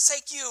doesn't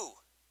forsake you.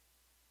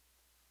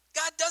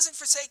 God doesn't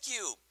forsake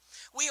you.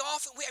 We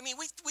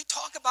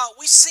talk about,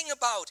 we sing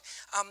about,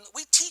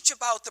 we teach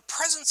about the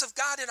presence of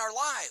God in our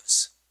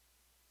lives.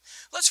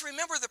 Let's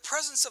remember the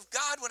presence of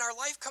God when our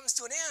life comes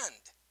to an end.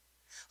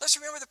 Let's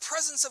remember the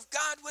presence of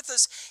God with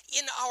us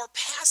in our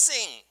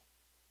passing.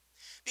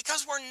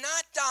 Because we're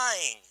not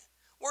dying.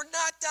 We're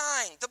not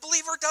dying. The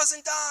believer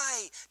doesn't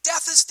die.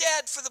 Death is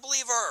dead for the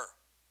believer.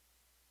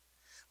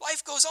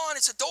 Life goes on.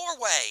 It's a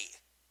doorway.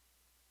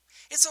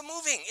 It's a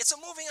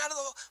moving out of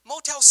the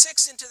Motel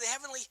 6 into the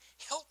heavenly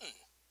Hilton.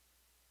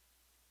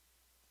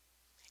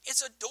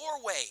 It's a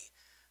doorway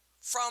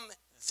from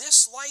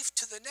this life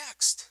to the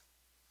next.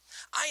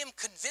 I am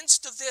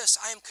convinced of this.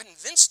 I am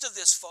convinced of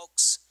this,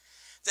 folks,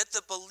 that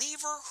the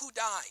believer who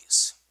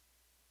dies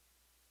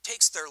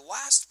takes their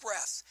last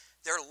breath,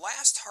 their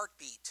last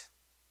heartbeat,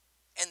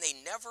 and they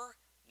never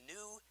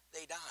knew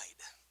they died.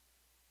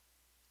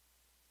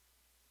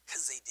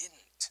 Because they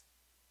didn't.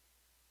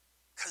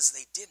 Because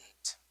they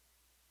didn't.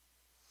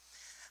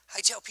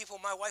 I tell people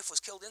my wife was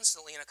killed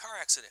instantly in a car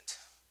accident.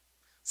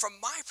 From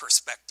my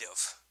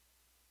perspective.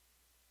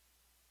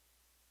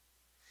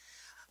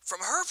 From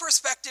her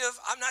perspective,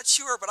 I'm not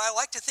sure, but I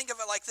like to think of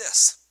it like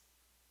this.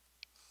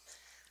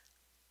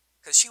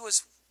 Because she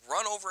was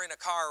run over in a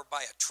car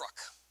by a truck.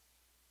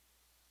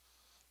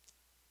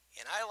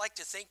 And I like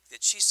to think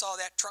that she saw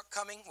that truck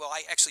coming. Well,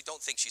 I actually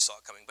don't think she saw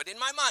it coming, but in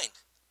my mind,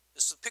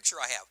 this is the picture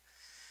I have.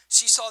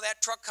 She saw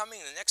that truck coming,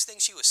 and the next thing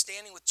she was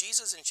standing with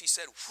Jesus, and she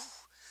said, whew,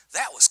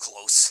 that was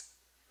close.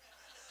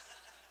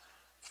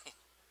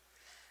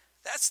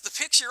 That's the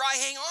picture I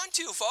hang on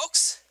to,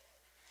 folks.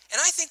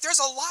 And I think there's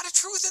a lot of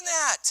truth in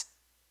that.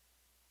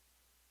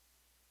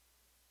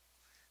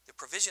 The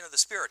provision of the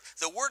Spirit.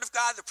 The Word of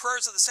God, the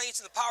prayers of the saints,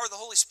 and the power of the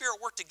Holy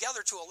Spirit work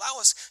together to allow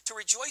us to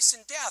rejoice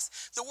in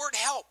death. The word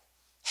help.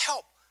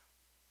 Help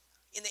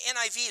in the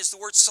NIV is the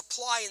word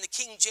supply in the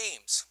King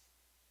James.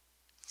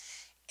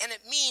 And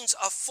it means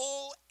a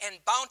full and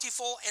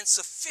bountiful and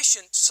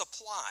sufficient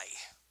supply.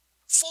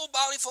 Full,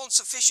 bountiful, and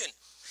sufficient.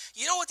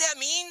 You know what that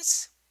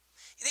means?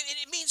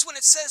 It means when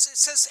it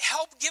says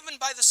help given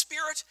by the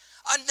Spirit,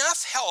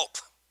 enough help.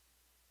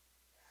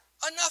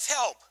 Enough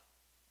help.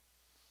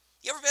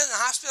 You ever been in the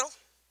hospital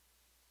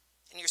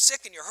and you're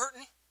sick and you're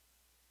hurting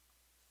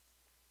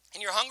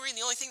and you're hungry and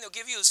the only thing they'll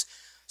give you is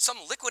some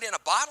liquid in a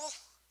bottle?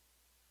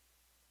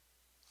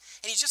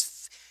 And you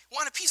just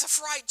want a piece of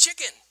fried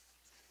chicken.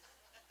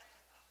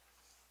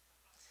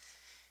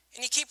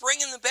 And you keep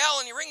ringing the bell,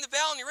 and you ring the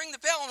bell, and you ring the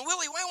bell, and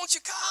Willie, why won't you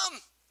come?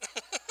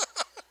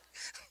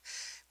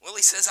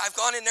 Willie says, I've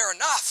gone in there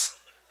enough.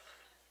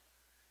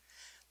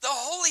 The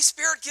Holy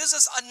Spirit gives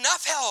us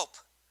enough help.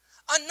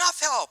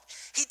 Enough help.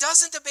 He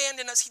doesn't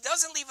abandon us. He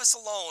doesn't leave us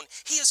alone.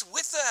 He is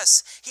with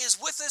us. He is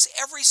with us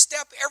every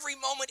step, every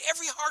moment,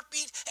 every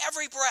heartbeat,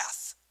 every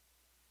breath.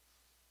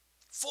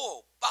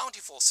 Full,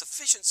 bountiful,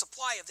 sufficient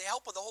supply of the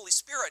help of the Holy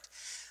Spirit.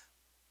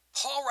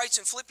 Paul writes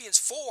in Philippians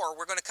 4,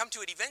 we're going to come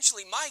to it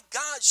eventually, my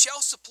God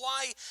shall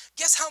supply,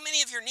 guess how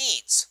many of your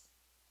needs?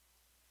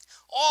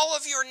 All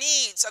of your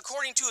needs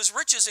according to his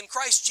riches in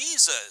Christ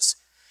Jesus.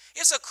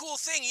 It's a cool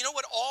thing. You know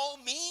what all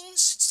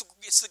means?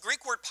 It's the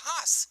Greek word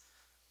pas.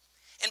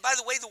 And by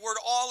the way, the word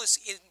all is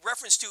in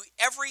reference to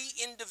every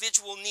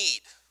individual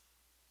need.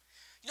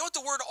 You know what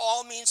the word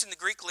all means in the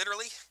Greek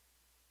literally?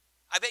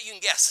 I bet you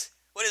can guess.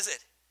 What is it?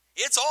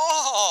 It's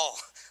all,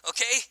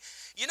 okay?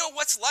 You know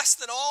what's less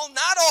than all?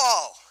 Not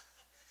all.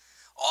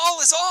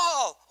 All is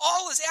all.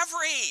 All is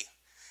every.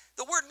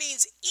 The word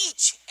means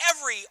each,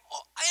 every,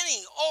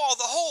 any, all,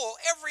 the whole,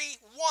 every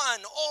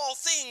one, all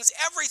things,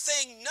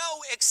 everything,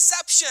 no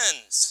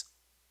exceptions.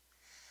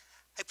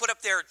 I put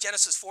up there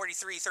Genesis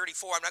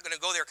 43:34. I'm not going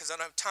to go there because I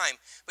don't have time.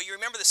 But you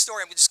remember the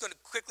story. I'm just going to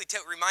quickly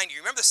remind you.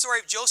 You remember the story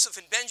of Joseph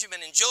and Benjamin.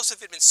 And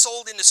Joseph had been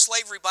sold into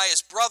slavery by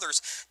his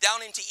brothers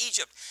down into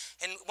Egypt.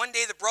 And one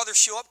day the brothers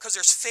show up because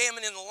there's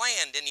famine in the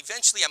land. And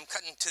eventually, I'm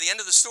cutting to the end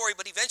of the story,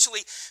 but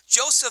eventually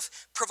Joseph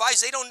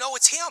provides. They don't know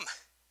it's him.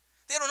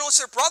 They don't know it's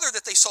their brother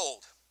that they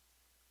sold.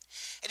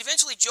 And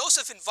eventually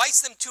Joseph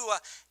invites them to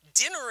a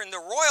dinner in the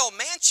royal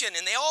mansion,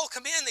 and they all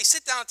come in, they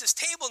sit down at this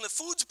table, and the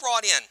food's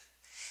brought in.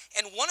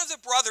 And one of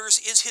the brothers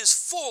is his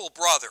full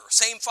brother,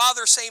 same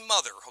father, same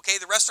mother, okay?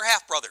 The rest are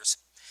half brothers.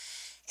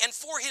 And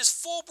for his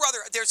full brother,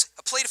 there's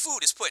a plate of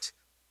food is put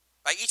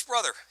by each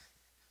brother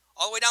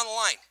all the way down the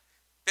line.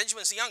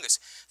 Benjamin's the youngest.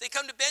 They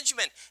come to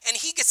Benjamin, and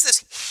he gets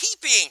this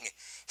heaping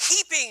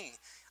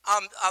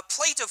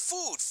plate of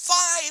food,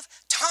 5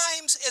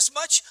 times as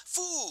much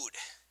food.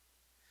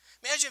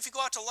 Imagine if you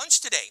go out to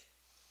lunch today,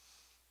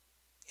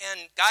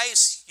 and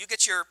guys, you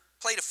get your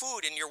plate of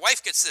food, and your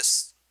wife gets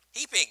this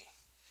heaping.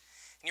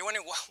 And you're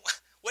wondering,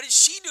 what did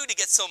she do to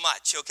get so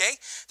much, okay?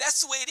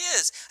 That's the way it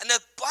is. An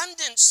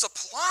abundant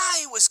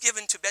supply was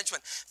given to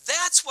Benjamin.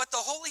 That's what the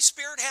Holy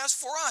Spirit has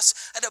for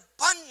us, an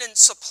abundant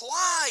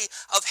supply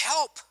of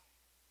help,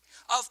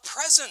 of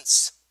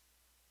presence,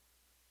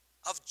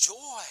 of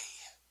joy,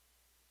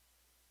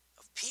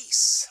 of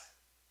peace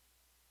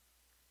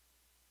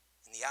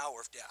in the hour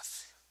of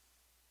death.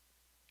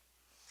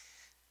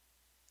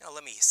 Now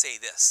let me say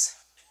this.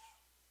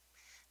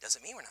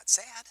 Doesn't mean we're not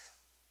sad.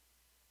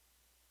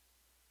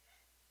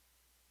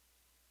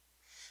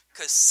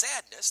 Because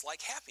sadness,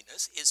 like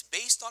happiness, is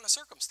based on a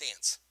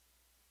circumstance.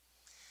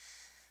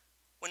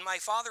 When my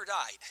father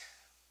died,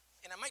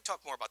 and I might talk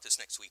more about this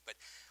next week, but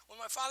when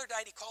my father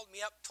died, he called me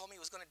up, told me he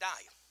was going to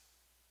die.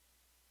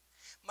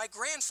 My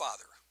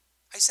grandfather,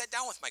 I sat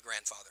down with my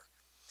grandfather,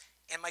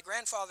 and my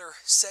grandfather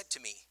said to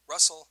me,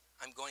 Russell,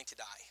 I'm going to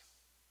die.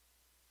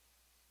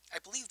 I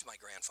believed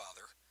my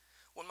grandfather.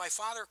 When my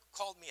father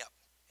called me up,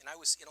 and I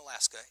was in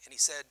Alaska, and he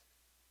said,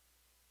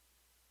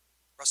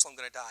 Russell, I'm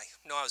going to die.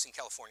 No, I was in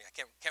California. I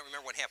can't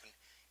remember what happened.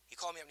 He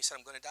called me up and he said,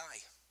 I'm going to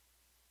die.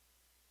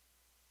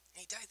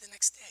 And he died the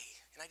next day,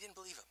 and I didn't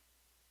believe him.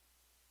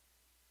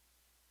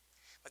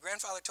 My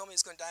grandfather told me he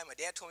was going to die. My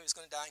dad told me he was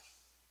going to die.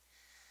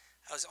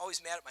 I was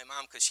always mad at my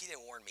mom because she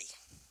didn't warn me.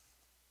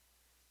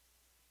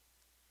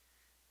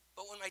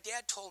 But when my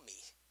dad told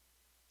me,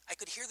 I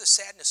could hear the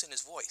sadness in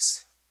his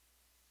voice.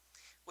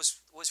 It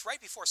was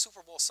right before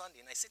Super Bowl Sunday,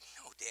 and I said,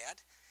 no,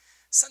 Dad.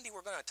 Sunday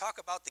we're going to talk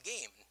about the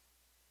game.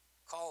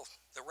 Call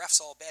the refs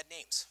all bad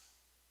names.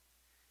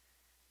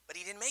 But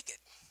he didn't make it.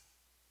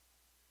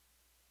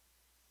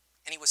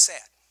 And he was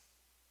sad.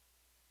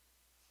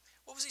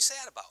 What was he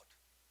sad about?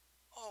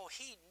 Oh,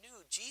 he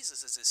knew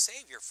Jesus as his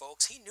Savior,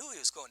 folks. He knew he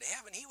was going to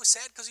heaven. He was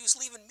sad because he was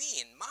leaving me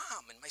and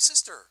Mom and my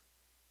sister.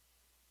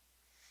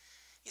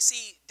 You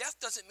see, death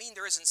doesn't mean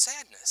there isn't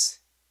sadness.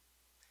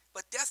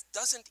 But death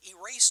doesn't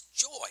erase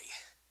joy.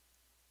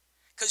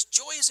 Because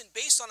joy isn't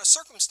based on a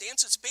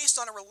circumstance. It's based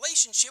on a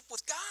relationship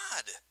with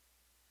God.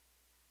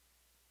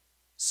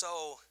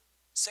 So,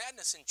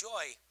 sadness and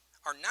joy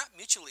are not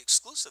mutually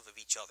exclusive of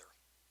each other.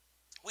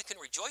 We can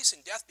rejoice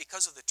in death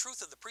because of the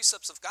truth of the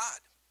precepts of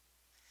God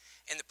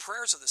and the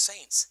prayers of the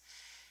saints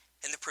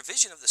and the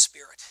provision of the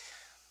Spirit.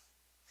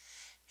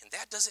 And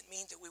that doesn't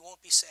mean that we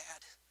won't be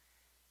sad.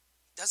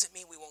 It doesn't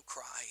mean we won't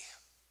cry.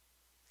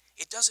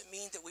 It doesn't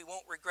mean that we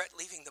won't regret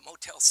leaving the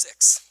Motel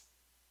 6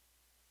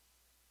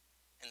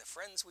 and the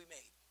friends we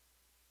made.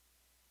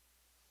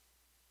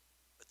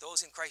 But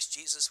those in Christ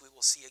Jesus we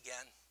will see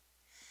again.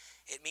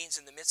 It means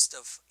in the midst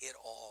of it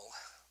all,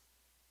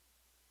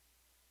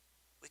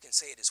 we can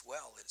say it is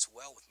well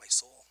with my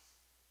soul.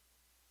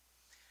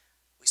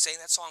 We sang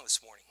that song this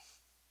morning,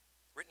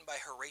 written by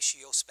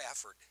Horatio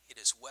Spafford, it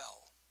is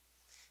well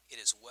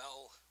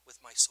with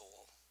my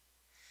soul.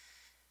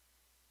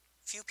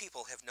 Few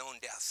people have known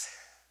death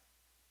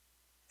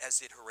as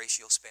did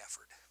Horatio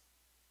Spafford.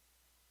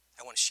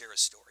 I want to share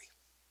his story.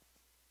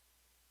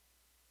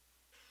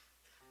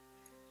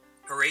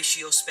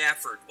 Horatio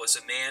Spafford was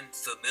a man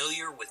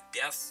familiar with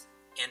death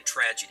and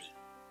tragedy.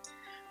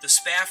 The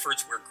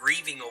Spaffords were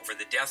grieving over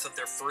the death of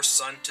their first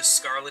son to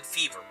scarlet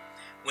fever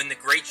when the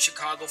Great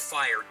Chicago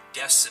Fire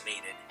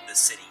decimated the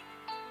city.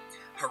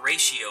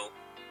 Horatio,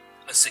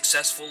 a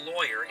successful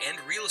lawyer and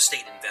real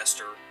estate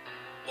investor,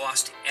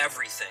 lost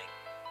everything.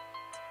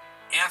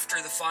 After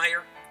the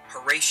fire,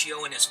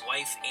 Horatio and his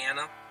wife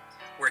Anna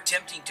were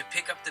attempting to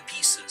pick up the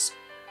pieces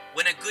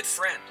when a good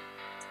friend,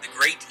 the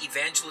great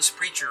evangelist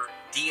preacher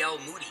D.L.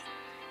 Moody,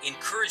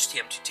 encouraged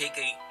him to take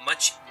a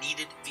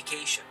much-needed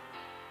vacation.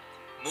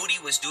 Moody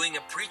was doing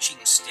a preaching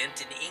stint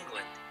in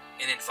England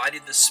and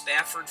invited the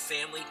Spafford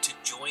family to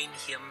join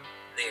him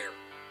there.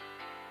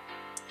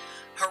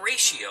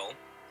 Horatio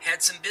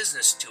had some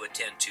business to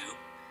attend to,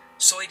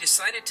 so he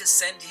decided to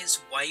send his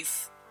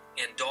wife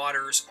and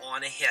daughters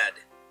on ahead,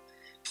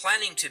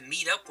 planning to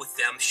meet up with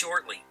them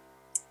shortly.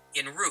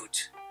 En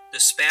route, the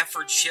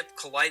Spafford ship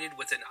collided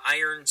with an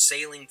iron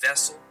sailing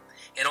vessel,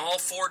 and all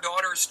 4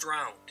 daughters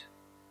drowned.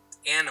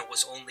 Anna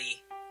was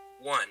only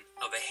one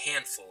of a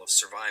handful of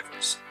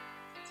survivors.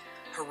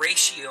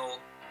 Horatio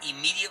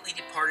immediately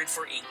departed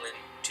for England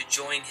to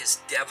join his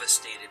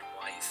devastated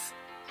wife.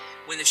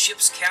 When the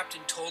ship's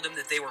captain told him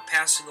that they were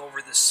passing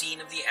over the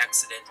scene of the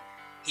accident,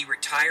 he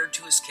retired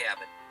to his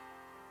cabin.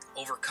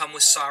 Overcome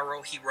with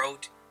sorrow, he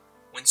wrote,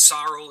 "When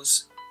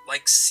sorrows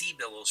like sea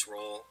billows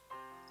roll,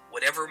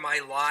 Whatever my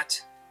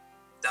lot,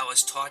 thou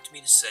hast taught me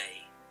to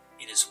say,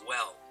 it is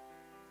well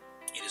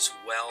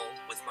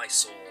with my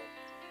soul.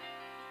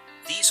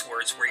 These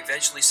words were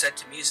eventually set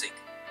to music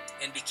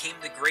and became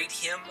the great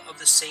hymn of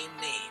the same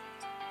name,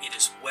 It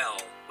Is Well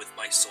With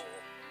My Soul.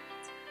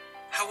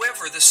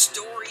 However, the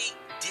story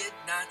did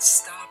not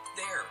stop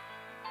there.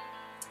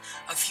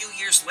 A few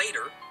years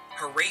later,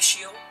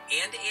 Horatio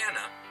and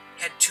Anna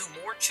had 2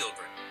 more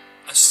children,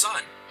 a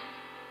son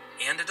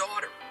and a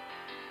daughter.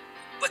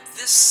 But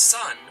this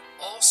son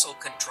also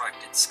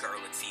contracted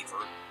scarlet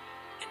fever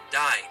and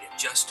died at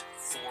just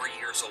 4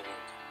 years old.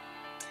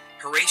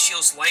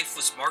 Horatio's life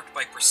was marked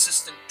by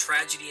persistent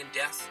tragedy and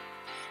death.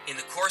 In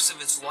the course of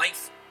his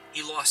life,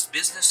 he lost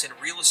business and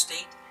real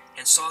estate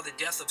and saw the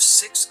death of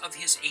 6 of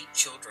his 8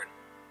 children.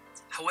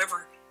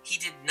 However, he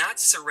did not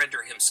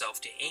surrender himself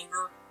to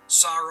anger,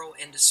 sorrow,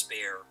 and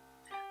despair,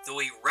 though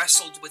he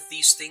wrestled with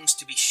these things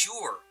to be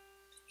sure.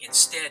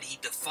 Instead, he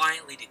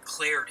defiantly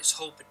declared his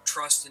hope and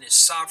trust in his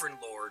sovereign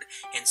Lord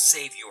and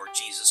Savior,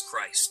 Jesus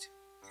Christ.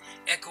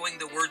 Echoing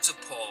the words of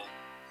Paul,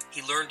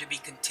 he learned to be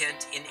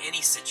content in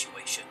any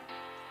situation,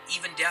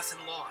 even death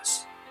and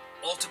loss.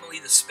 Ultimately,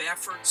 the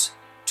Spaffords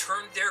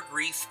turned their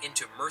grief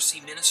into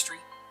mercy ministry,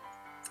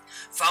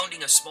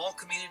 founding a small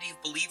community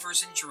of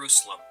believers in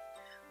Jerusalem,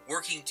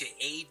 working to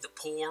aid the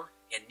poor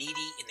and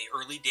needy in the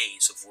early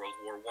days of World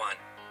War I.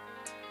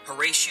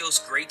 Horatio's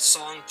great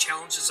song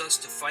challenges us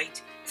to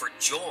fight for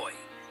joy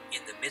in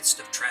the midst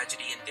of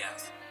tragedy and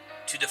death,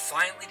 to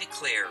defiantly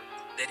declare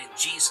that in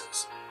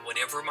Jesus,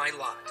 whatever my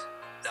lot,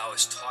 thou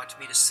hast taught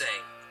me to say,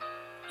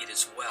 it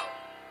is well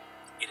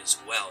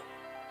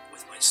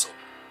with my soul.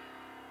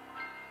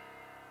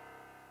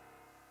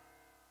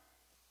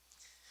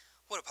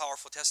 What a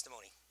powerful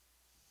testimony.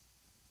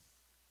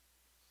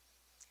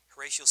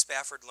 Horatio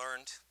Spafford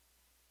learned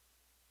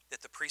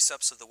that the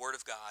precepts of the Word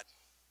of God,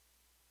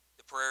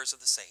 the prayers of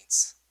the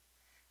saints,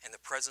 and the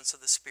presence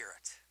of the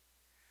Spirit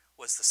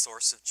was the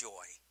source of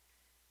joy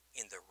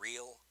in the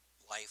real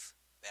life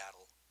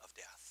battle of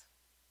death.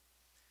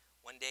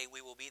 One day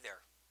we will be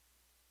there.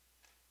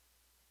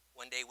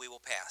 One day we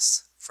will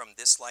pass from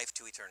this life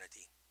to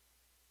eternity.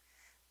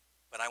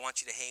 But I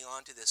want you to hang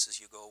on to this as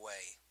you go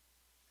away.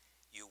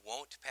 You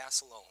won't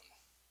pass alone.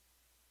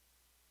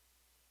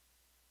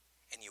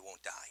 And you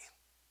won't die.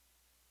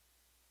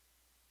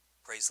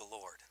 Praise the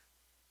Lord.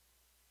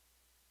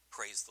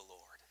 Praise the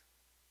Lord,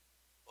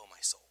 O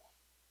my soul.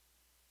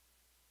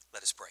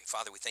 Let us pray.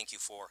 Father, we thank you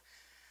for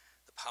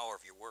the power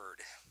of your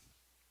word.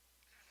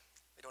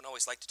 We don't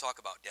always like to talk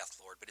about death,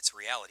 Lord, but it's a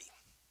reality.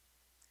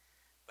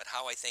 But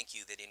how I thank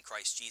you that in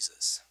Christ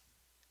Jesus,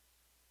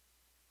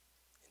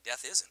 and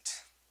death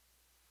isn't.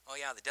 Oh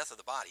yeah, the death of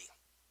the body.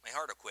 My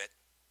heart will quit.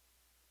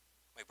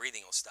 My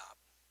breathing will stop.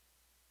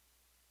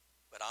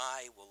 But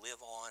I will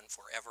live on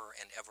forever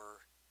and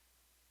ever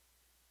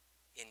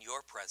in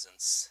your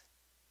presence,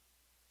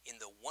 in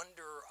the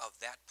wonder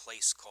of that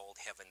place called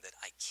heaven that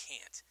I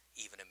can't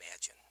even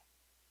imagine.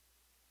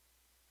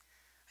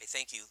 I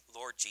thank you,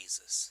 Lord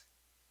Jesus,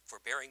 for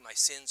bearing my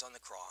sins on the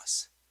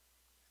cross,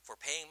 for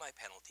paying my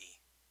penalty,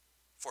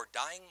 for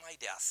dying my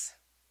death,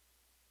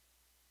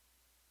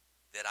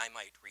 that I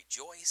might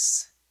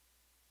rejoice